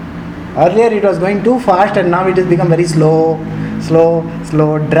 Earlier it was going too fast, and now it has become very slow.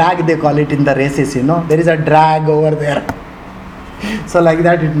 Drag they call it in the races, There is a drag over there. So like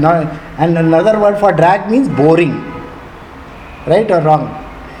that, and another word for drag means boring. Right or wrong?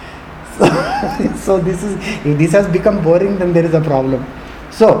 So if this has become boring, then there is a problem.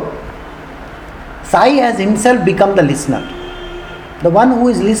 So Sai has himself become the listener. The one who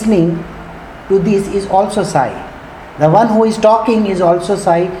is listening to this is also Sai. The one who is talking is also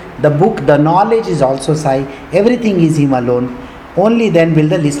Sai. The book, the knowledge is also Sai. Everything is him alone. Only then will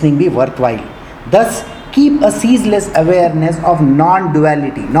the listening be worthwhile. Thus, keep a ceaseless awareness of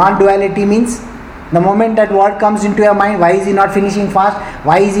non-duality. Non-duality means The moment that word comes into your mind, why is he not finishing fast?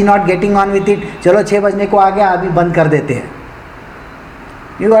 Why is he not getting on with it? चलो 6 बजने को आ गया, अभी बंद कर देते हैं.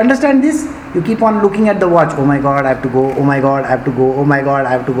 You understand this? You keep on looking at the watch. Oh my God, I have to go. Oh my God, I have to go. Oh my God,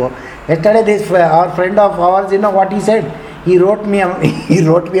 I have to go. Yesterday, this our friend of ours, you know what he said? He wrote me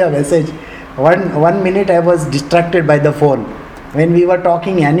a message. One minute I was distracted by the phone. When we were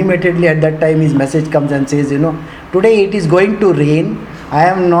talking animatedly at that time, his message comes and says, today it is going to rain. I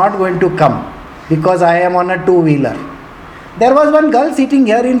am not going to come because I am on a two-wheeler. There was one girl sitting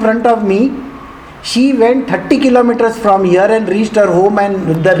here in front of me. She went 30 kilometers from here and reached her home,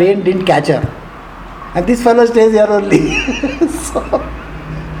 and the rain didn't catch her. And this fellow stays here only. So,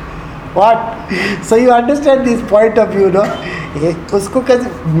 what? So you understand this point of view, no? उसको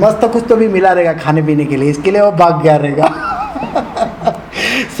मस्त कुछ तो भी मिला रहेगा खाने पीने के लिए, इसके लिए वो भाग गया रहेगा.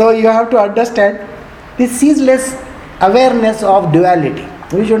 So you have to understand this ceaseless awareness of duality.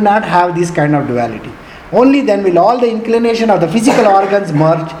 We should not have this kind of duality. Only then will all the inclination of the physical organs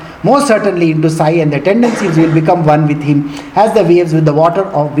merge most certainly into Sai, and the tendencies will become one with him as the waves with the water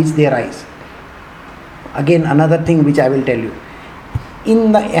of which they rise. Again, another thing which I will tell you.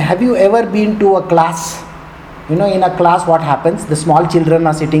 Have you ever been to a class? In a class what happens? The small children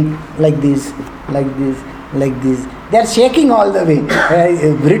are sitting like this, like this, like this. They are shaking all the way.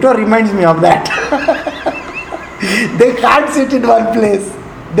 Brito reminds me of that. They can't sit in one place.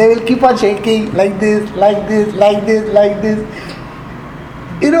 They will keep on shaking like this, like this, like this, like this.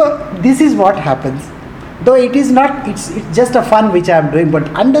 This is what happens. Though it is not, it's just a fun which I am doing, but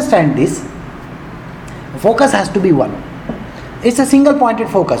understand this. Focus has to be one. It's a single pointed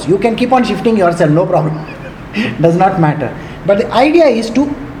focus. You can keep on shifting yourself, no problem. Does not matter. But the idea is to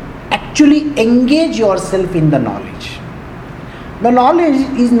actually engage yourself in the knowledge. The knowledge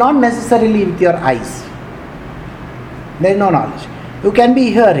is not necessarily with your eyes. There is no knowledge. You can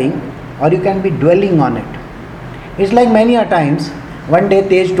be hearing or you can be dwelling on it. It's like many a times. One day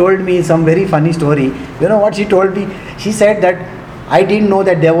Tej told me some very funny story. You know what she told me? She said that I didn't know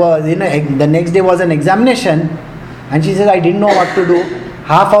that there was, the next day was an examination, and she said I didn't know what to do.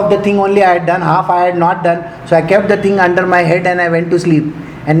 Half of the thing only I had done, half I had not done. So I kept the thing under my head and I went to sleep.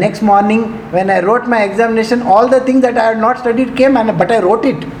 And next morning when I wrote my examination, all the things that I had not studied came, but I wrote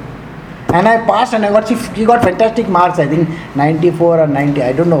it. And I passed, and she got fantastic marks, I think 94 or 90,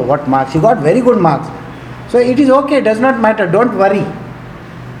 I don't know what marks. She got very good marks. So it is okay, does not matter, don't worry.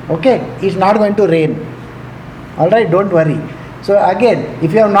 Okay, it's not going to rain. Alright, don't worry. So again,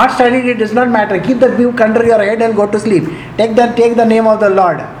 if you have not studied, it does not matter. Keep the book under your head and go to sleep. Take the name of the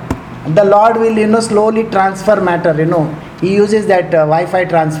Lord. The Lord will, slowly transfer matter, He uses that Wi-Fi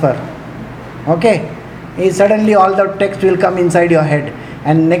transfer. Okay. Suddenly all the text will come inside your head.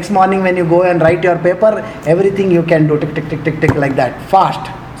 And next morning when you go and write your paper, everything you can do, tick, tick, tick, tick, tick, like that.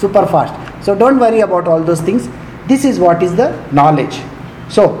 Fast, super fast. So don't worry about all those things. This is what is the knowledge.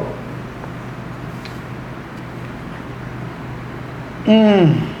 So,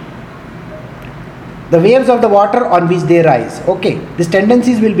 the waves of the water on which they rise. Okay, these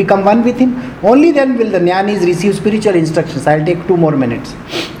tendencies will become one with him. Only then will the jnanis receive spiritual instructions. I will take 2 more minutes.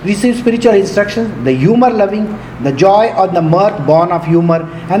 Receive spiritual instructions, the humor loving, the joy or the mirth born of humor,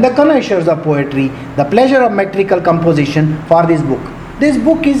 and the connoisseurs of poetry, the pleasure of metrical composition for this book. This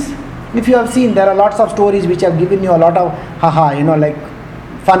book is, if you have seen, there are lots of stories which have given you a lot of like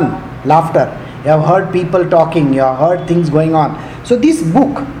fun, laughter. You have heard people talking, you have heard things going on. So this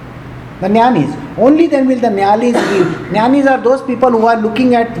book, the jnanis, only then will the jnanis read. Jnanis are those people who are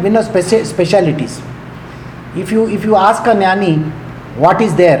looking at specialities. If you ask a jnani what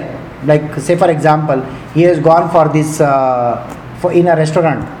is there, like say for example, he has gone for this in a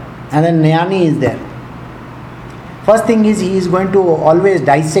restaurant, and then jnani is there. First thing is he is going to always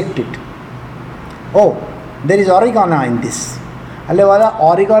dissect it. Oh, there is oregano in this. अरे वाला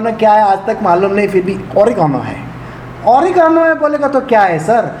oregano क्या है आज तक मालूम नहीं, फिर भी ऑरिगानो है. ऑरिगानो है बोलेगा तो क्या है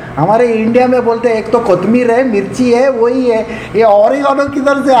सर? हमारे इंडिया में बोलते हैं एक तो कोतमीर है, मिर्ची है, वही है. ये ऑरिगानो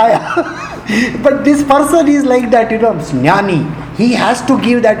किधर से आया? But this person is like that, jnani. He has to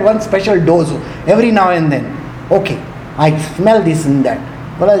give that one special dose every now and then. Okay, I smell this in that.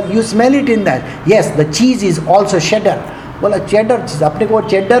 Well, you smell it in that. Yes, the cheese is also cheddar. Well, cheddar cheese. अपने को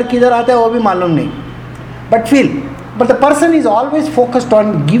cheddar किधर आता है वो भी मालूम नहीं. But the person is always focused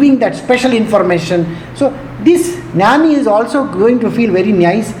on giving that special information. So this jnani is also going to feel very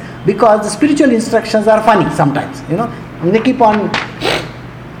nice because the spiritual instructions are funny sometimes. They keep on.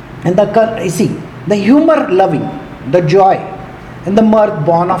 And the humor loving, the joy, and the mirth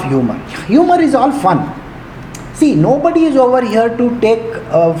born of humor. Humor is all fun. See, nobody is over here to take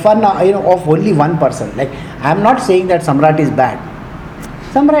fun of only one person. Like, I am not saying that Samrat is bad.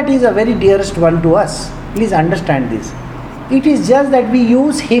 Samrat is a very dearest one to us. Please understand this. It is just that we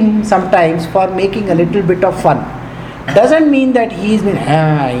use him sometimes for making a little bit of fun. Doesn't mean that he's been,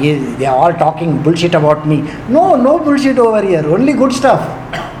 they are all talking bullshit about me. No, no bullshit over here. Only good stuff.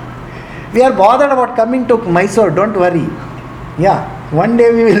 We are bothered about coming to Mysore. Don't worry. Yeah, one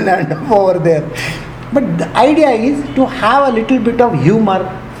day we will land up over there. But the idea is to have a little bit of humor,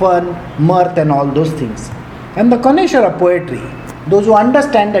 fun, mirth and all those things. And the Kaneshwara poetry, those who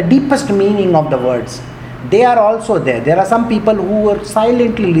understand the deepest meaning of the words, they are also there. There are some people who are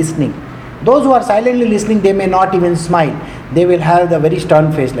silently listening. Those who are silently listening, they may not even smile. They will have the very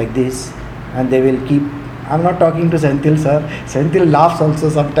stern face like this, and they will keep. I'm not talking to Senthil sir. Senthil laughs also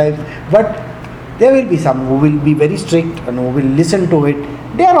sometimes, but there will be some who will be very strict and who will listen to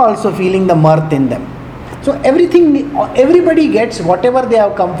it. They are also feeling the mirth in them. So everybody gets whatever they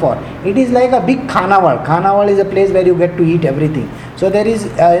have come for. It is like a big Khanawal. Khanawal is a place where you get to eat everything. So there is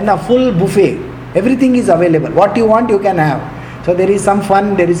in a full buffet. Everything is available. What you want, you can have. So there is some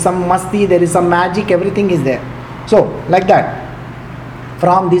fun, there is some masti, there is some magic, everything is there. So like that,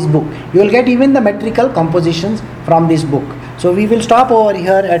 from this book. You will get even the metrical compositions from this book. So we will stop over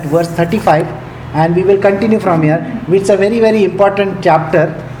here at verse 35 and we will continue from here. It's a very, very important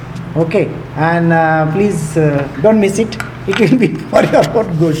chapter. Okay, and please don't miss it. It will be for your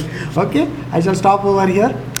own good. Okay, I shall stop over here.